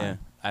goes by. Yeah,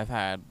 I've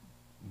had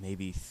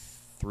maybe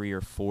 3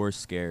 or 4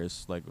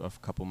 scares. A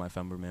couple of my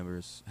family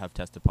members have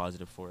tested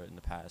positive for it in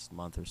the past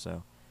month or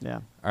so.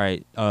 Yeah. All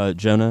right,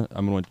 Jonah,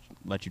 I'm going to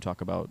let you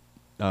talk about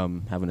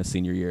having a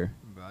senior year.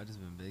 Bro, I just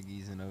been big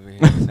easing over here.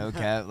 No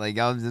cap.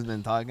 Y'all just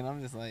been talking. I'm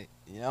just I'm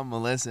going to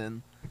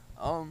listen.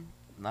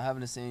 Not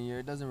having a senior year,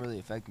 it doesn't really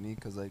affect me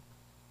because, I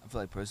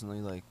feel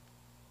personally,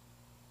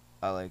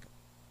 I,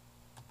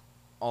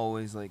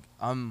 always,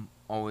 I'm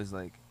always,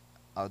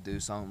 I'll do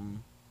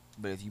something.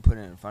 But if you put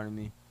it in front of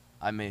me,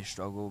 I may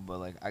struggle,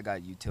 but, I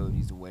got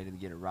utilities, a way to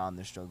get around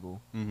the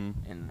struggle.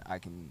 And I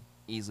can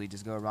easily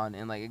just go around,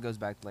 and it goes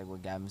back to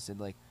what Gavin said.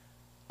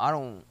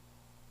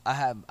 I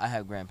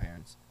have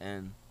grandparents,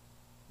 and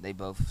they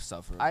both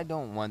suffer. I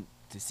don't want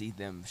to see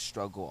them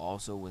struggle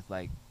also with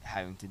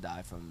having to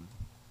die from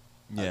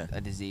a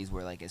disease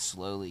where it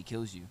slowly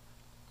kills you,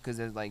 because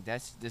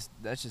that's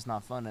just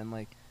not fun.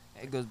 And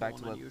it goes back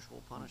to what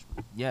unusual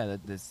punishment. Yeah,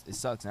 it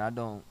sucks, and I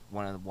don't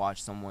want to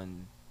watch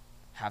someone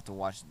have to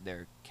watch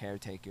their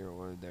caretaker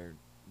or their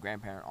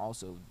grandparent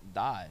also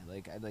die.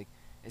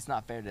 It's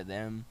not fair to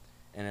them.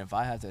 And if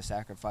I have to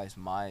sacrifice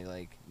my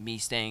me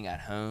staying at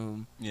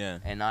home,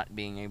 and not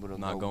being able to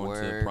not go going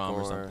work to prom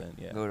or or something,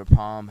 go to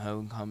prom,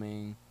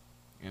 homecoming,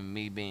 and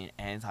me being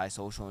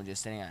antisocial and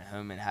just sitting at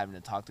home and having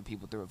to talk to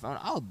people through a phone,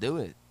 I'll do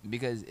it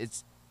because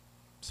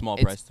small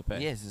price to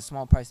pay. Yeah, it's a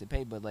small price to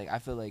pay, but like I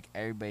feel like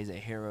everybody's a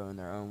hero in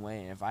their own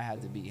way. And if I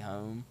have to be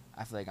home,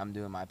 I feel like I'm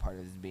doing my part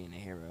as being a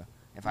hero.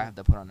 If I have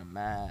to put on a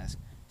mask,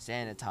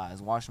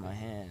 sanitize, wash my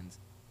hands,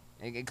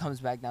 it comes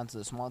back down to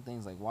the small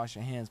things like wash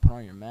your hands, put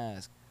on your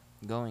mask,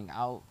 going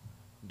out,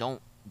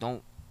 don't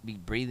be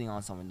breathing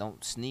on someone,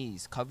 don't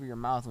sneeze, cover your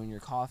mouth when you're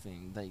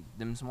coughing, like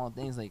them small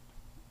things. Like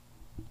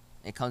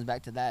it comes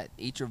back to that.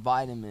 Eat your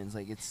vitamins.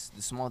 Like it's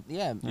the small.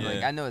 Yeah.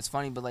 Like I know it's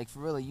funny, but like for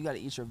real, like, you gotta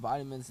eat your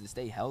vitamins to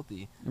stay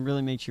healthy. It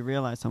really makes you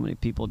realize how many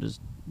people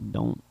just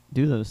don't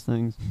do those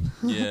things.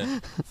 Yeah.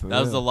 That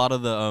was a lot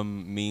of the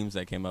memes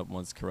that came up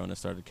once Corona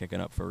started kicking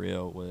up for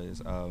real.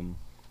 Was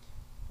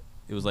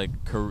it was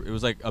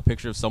like a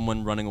picture of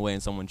someone running away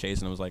and someone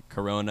chasing. It was like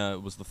Corona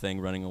was the thing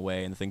running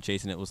away, and the thing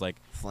chasing it was like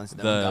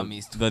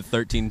the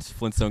 13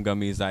 Flintstone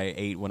gummies I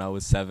ate when I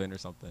was 7 or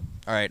something.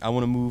 All right, I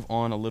want to move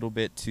on a little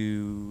bit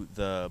to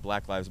the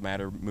Black Lives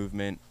Matter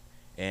movement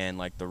and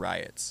like the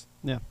riots.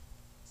 Yeah.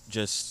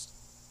 Just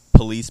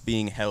police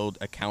being held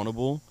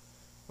accountable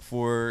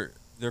for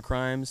their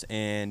crimes,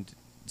 and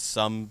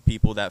some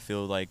people that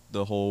feel like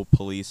the whole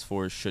police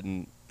force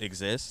shouldn't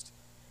exist.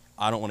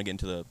 I don't want to get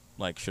into the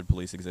like should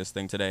police exist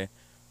thing today,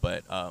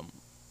 but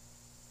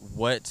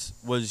what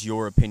was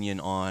your opinion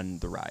on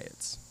the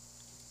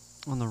riots?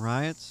 On the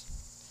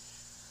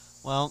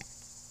riots? Well,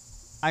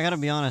 I gotta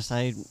be honest,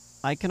 I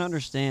can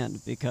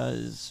understand,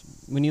 because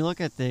when you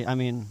look at I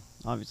mean,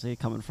 obviously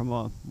coming from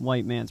a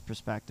white man's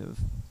perspective,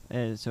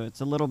 so it's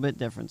a little bit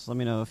different. So let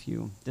me know if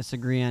you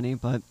disagree any,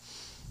 but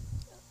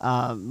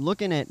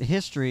looking at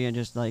history and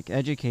just like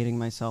educating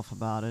myself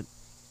about it,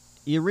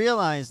 you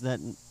realize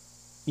that,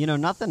 you know,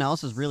 nothing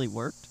else has really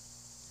worked.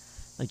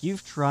 Like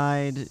you've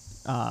tried,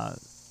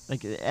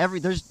 like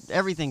there's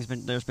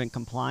been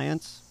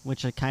compliance,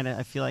 which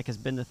I feel like has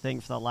been the thing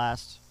for the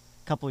last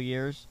couple of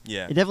years.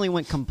 Yeah. It definitely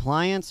went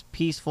compliance,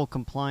 peaceful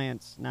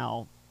compliance,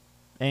 now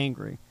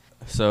angry.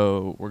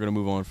 So we're gonna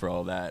move on for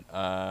all that.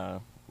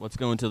 Let's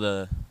go into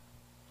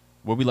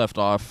where we left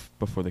off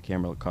before the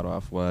camera cut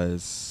off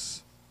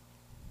was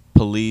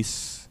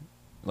police,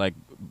 like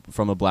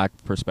from a black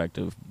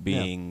perspective,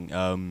 being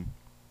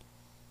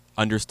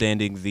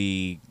understanding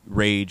the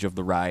rage of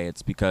the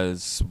riots,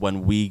 because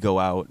when we go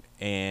out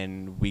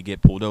and we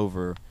get pulled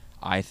over,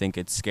 I think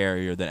it's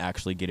scarier than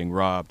actually getting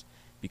robbed,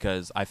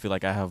 because I feel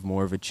like I have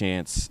more of a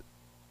chance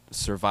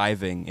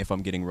surviving if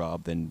I'm getting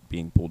robbed than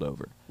being pulled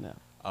over. Yeah.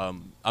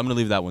 I'm going to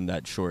leave that one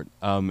that short.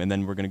 And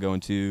then we're going to go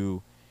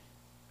into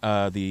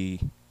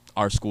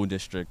our school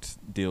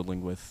district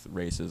dealing with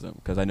racism,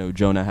 because I know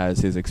Jonah has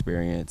his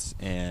experience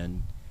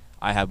and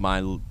I have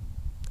my,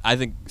 I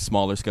think,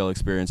 smaller scale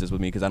experiences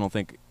with me, because I don't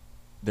think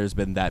there's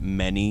been that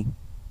many.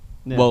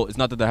 Yeah. Well, it's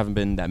not that there haven't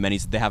been that many.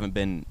 They haven't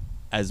been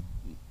as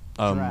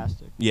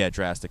drastic. Yeah,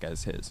 drastic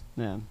as his.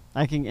 Yeah,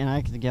 I can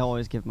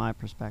always give my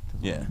perspective.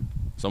 Yeah,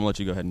 so I'm gonna let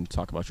you go ahead and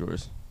talk about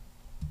yours.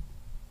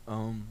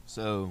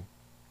 So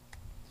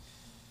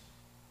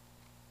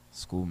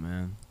school,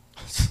 man,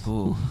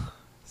 school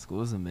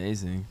is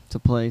amazing. It's a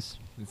place.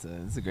 It's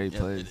a great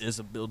place. It is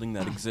a building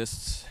that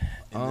exists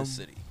in this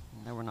city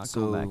that we're not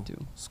going back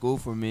to. School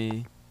for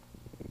me,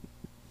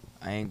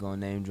 I ain't gonna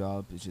name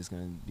drop. It's just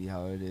gonna be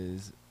how it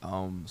is.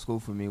 School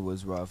for me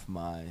was rough.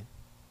 My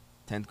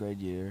 10th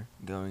grade year,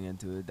 going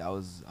into it, that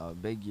was a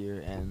big year,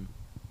 and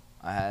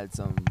I had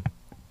some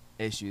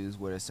issues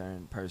with a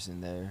certain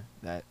person there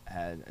that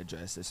had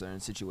addressed a certain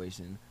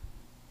situation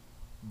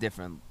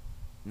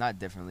not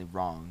differently,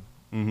 wrong.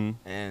 Mm-hmm.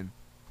 And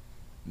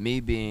me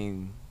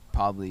being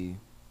probably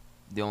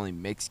the only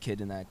mixed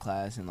kid in that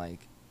class, and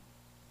like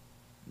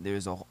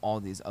there's all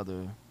these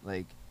other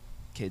like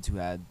kids who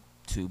had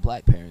 2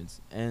 black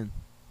parents, and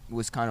it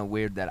was kind of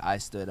weird that I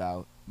stood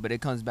out. But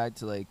it comes back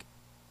to like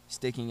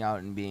sticking out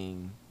and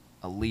being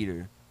a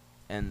leader,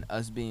 and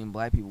us being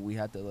black people, we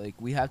have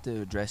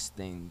to address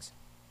things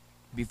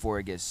before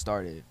it gets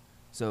started.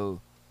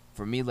 So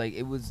for me, like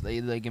it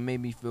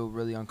made me feel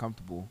really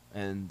uncomfortable,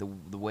 and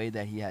the way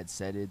that he had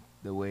said it,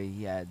 the way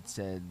he had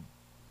said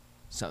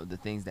the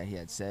things that he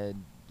had said,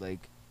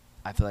 like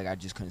I feel like I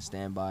just couldn't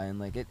stand by, and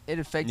like it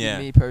affected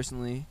me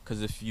personally.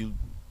 Because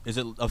is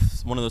it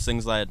one of those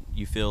things that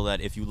you feel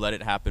that if you let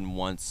it happen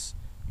once,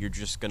 you're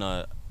just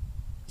gonna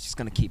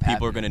keep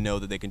people are gonna know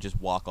that they can just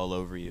walk all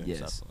over you? Yes.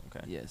 And stuff.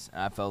 Okay. Yes.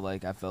 And I felt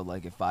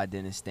like if I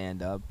didn't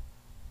stand up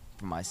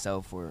for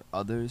myself or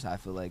others, I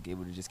feel like it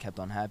would have just kept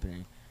on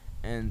happening.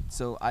 And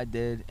so I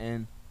did,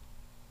 and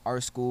our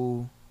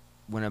school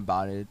went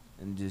about it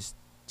and just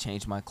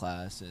changed my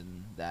class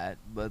and that,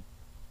 but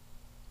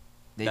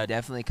they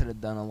definitely could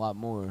have done a lot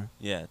more.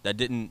 Yeah,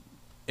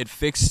 it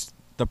fixed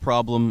the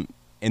problem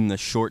in the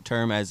short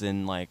term, as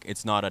in like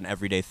it's not an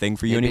everyday thing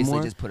for you anymore.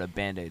 Basically just put a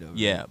Band-Aid over it.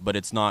 Yeah, but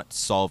it's not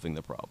solving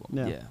the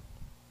problem. Yeah.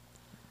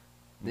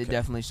 They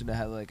definitely should have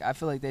had like, I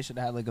feel like they should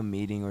have had like a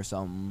meeting or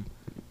something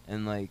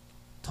and like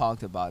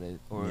talked about it,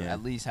 or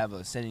at least have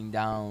a sitting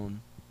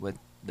down with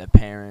the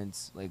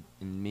parents, like,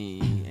 and me,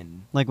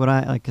 and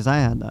because I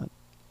had that.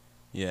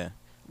 Yeah.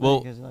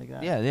 Well, like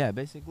that. Yeah,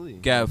 basically.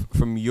 Gav,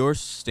 from your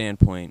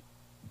standpoint,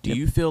 do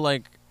you feel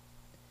like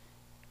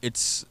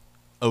it's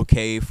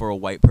okay for a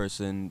white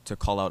person to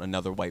call out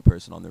another white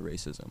person on their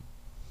racism?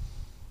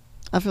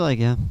 I feel like,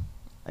 yeah.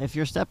 If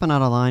you're stepping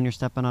out of line, you're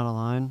stepping out of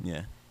line.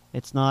 Yeah.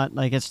 It's not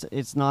like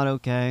it's not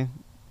okay.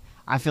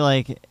 I feel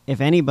like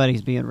if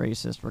anybody's being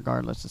racist,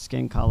 regardless of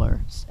skin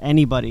color,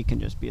 anybody can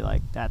just be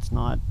like, that's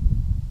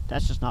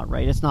just not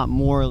right. It's not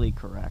morally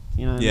correct.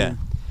 You know what I mean?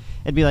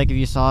 It'd be like if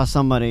you saw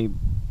somebody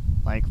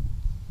like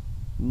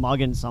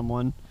mugging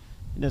someone,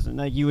 it doesn't,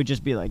 like, you would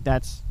just be like,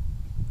 that's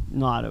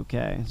not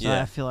okay. So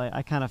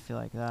I kind of feel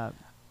like that.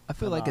 I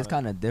feel like it's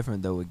kind of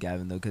different though with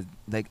Gavin though, because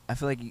like I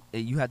feel like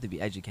you have to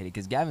be educated,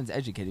 because Gavin's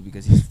educated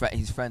because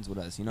he's friends with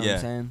us. You know what I'm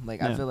saying?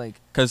 Like I feel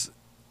like, because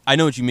I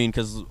know what you mean,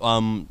 because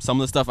some of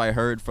the stuff I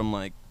heard from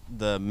like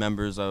the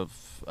members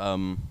of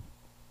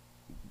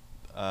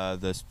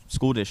the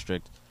school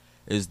district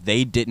is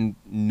they didn't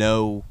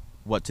know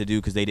what to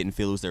do because they didn't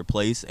feel it was their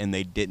place, and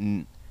they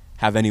didn't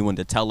have anyone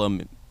to tell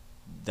them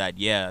that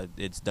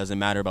it doesn't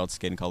matter about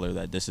skin color,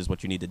 that this is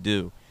what you need to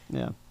do.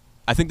 Yeah.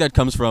 I think that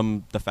comes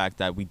from the fact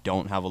that we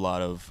don't have a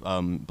lot of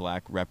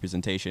black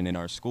representation in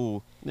our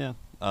school. Yeah.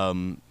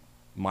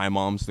 My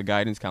mom's the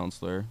guidance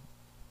counselor.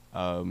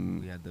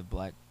 We had the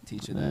black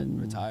teacher that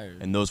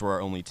retired, and those were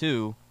our only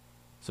two.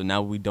 So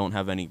now we don't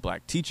have any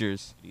black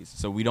teachers.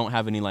 So we don't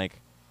have any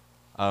like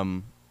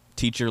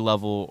teacher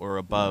level or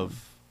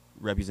above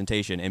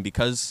representation. And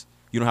because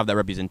you don't have that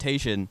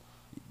representation,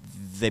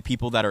 the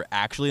people that are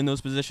actually in those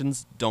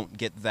positions don't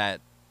get that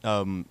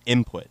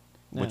input.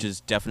 Which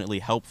is definitely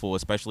helpful,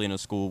 especially in a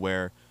school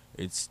where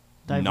it's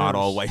diverse. Not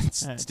all white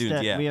students.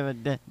 We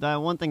have the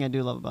one thing I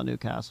do love about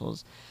Newcastle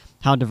is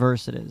how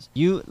diverse it is.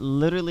 You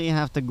literally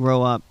have to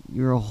grow up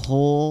your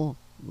whole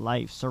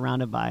life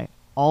surrounded by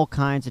all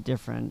kinds of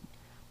different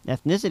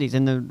ethnicities,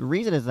 and the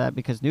reason is that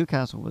because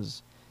Newcastle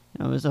was,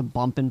 it was a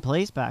bumping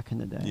place back in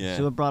the day. Yeah.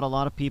 So it brought a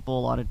lot of people,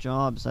 a lot of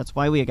jobs. That's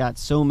why we got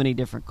so many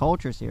different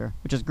cultures here,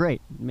 which is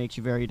great. It makes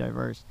you very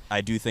diverse.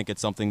 I do think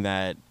it's something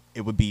that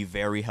it would be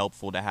very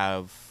helpful to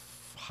have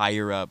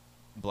higher up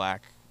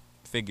black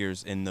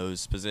figures in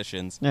those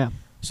positions,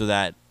 so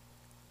that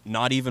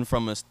not even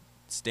from a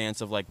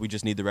stance of like we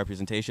just need the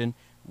representation,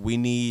 we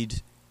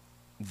need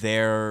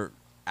their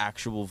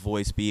actual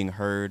voice being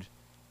heard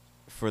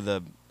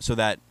so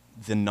that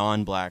the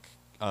non-black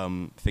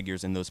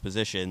figures in those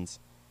positions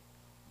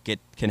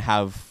can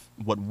have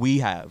what we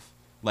have,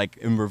 like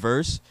in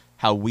reverse,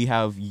 how we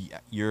have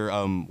your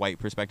white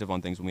perspective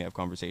on things when we have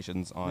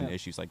conversations on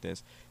issues like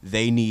this.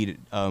 They need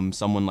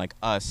someone like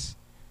us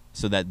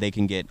so that they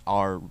can get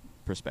our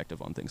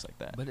perspective on things like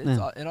that. But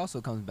it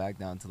also comes back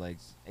down to like,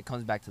 it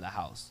comes back to the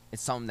house.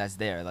 It's something that's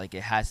there. Like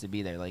it has to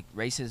be there. Like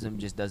racism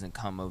just doesn't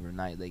come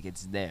overnight. Like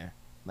it's there.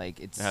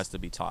 Like it has to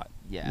be taught.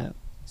 Yeah.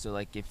 So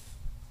like if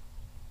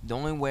the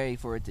only way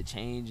for it to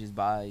change is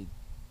by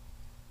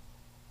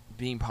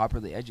being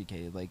properly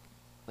educated. Like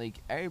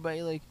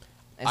everybody, like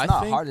it's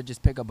not hard to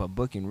just pick up a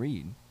book and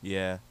read.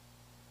 Yeah.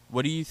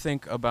 What do you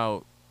think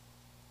about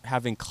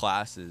having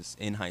classes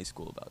in high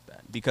school about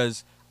that?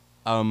 Because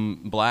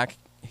black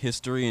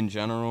history in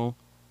general,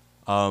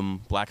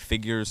 black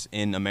figures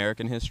in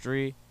American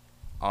history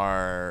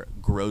are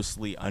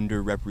grossly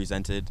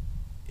underrepresented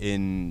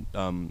in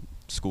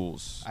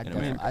schools. I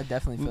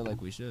definitely feel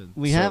like we should.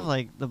 We have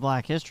like the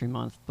Black History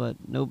Month, but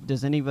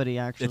does anybody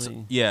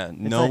actually?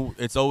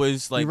 It's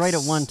always like you write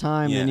it one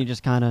time and you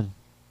just kind of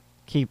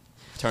keep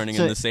turning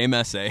in the same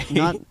essay.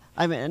 Not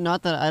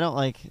that I don't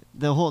like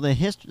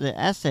the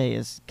essay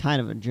is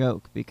kind of a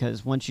joke,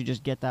 because once you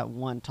just get that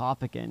one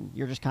topic in,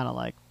 you're just kind of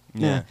like,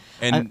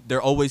 and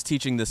they're always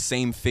teaching the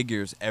same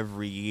figures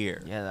every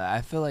year. Yeah, I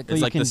feel like it's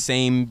like the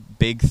same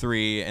big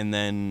three, and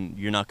then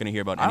you're not going to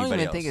hear about anybody else. I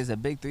don't even think it's a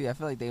big three. I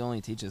feel like they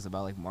only teach us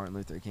about like Martin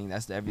Luther King.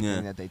 That's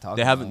everything that they talk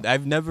about.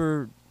 I've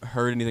never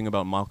heard anything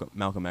about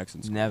Malcolm X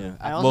in school. Never. Yeah.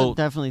 I also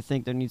definitely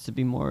think there needs to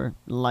be more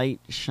light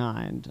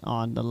shined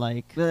on the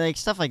like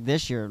stuff like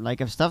this year.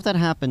 Like if stuff that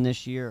happened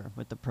this year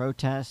with the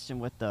protests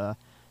and with the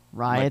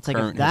riots, like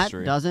if that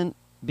doesn't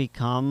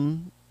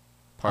become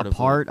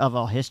part of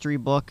a history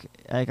book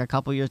like a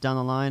couple years down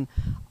the line,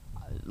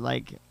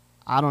 like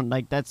I don't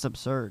like, that's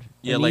absurd.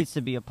 It needs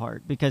to be a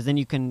part, because then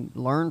you can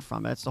learn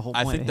from it. That's the whole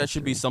point. I think that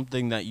should be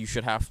something that you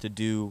should have to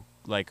do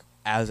like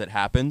as it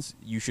happens.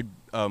 You should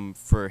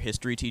for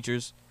history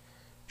teachers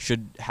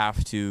should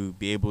have to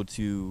be able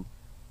to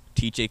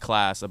teach a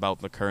class about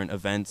the current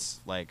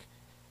events, like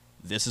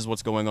this is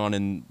what's going on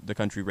in the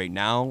country right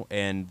now,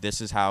 and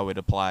this is how it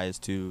applies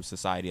to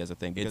society as a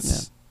thing.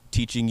 It's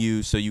teaching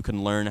you so you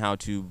can learn how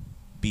to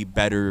be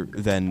better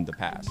than the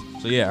past.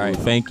 So all right.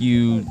 Thank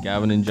you,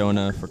 Gavin and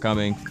Jonah, for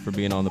coming, for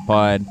being on the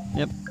pod.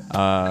 Yep.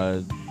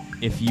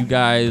 If you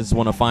guys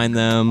want to find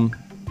them,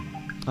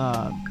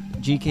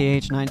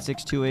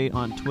 GKH9628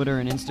 on Twitter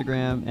and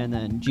Instagram, and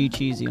then G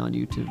Cheesy on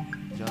YouTube.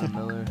 Jonah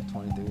Miller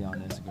 23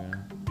 on Instagram.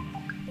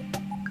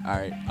 All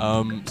right.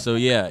 So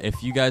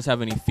if you guys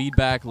have any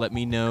feedback, let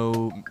me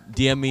know.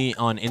 DM me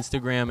on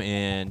Instagram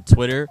and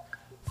Twitter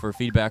for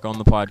feedback on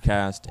the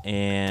podcast,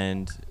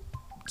 and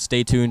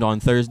stay tuned on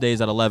Thursdays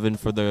at 11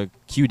 for the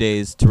Q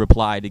days to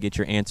reply to get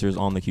your answers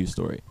on the Q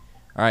story.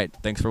 All right,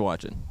 thanks for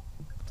watching.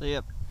 See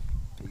ya.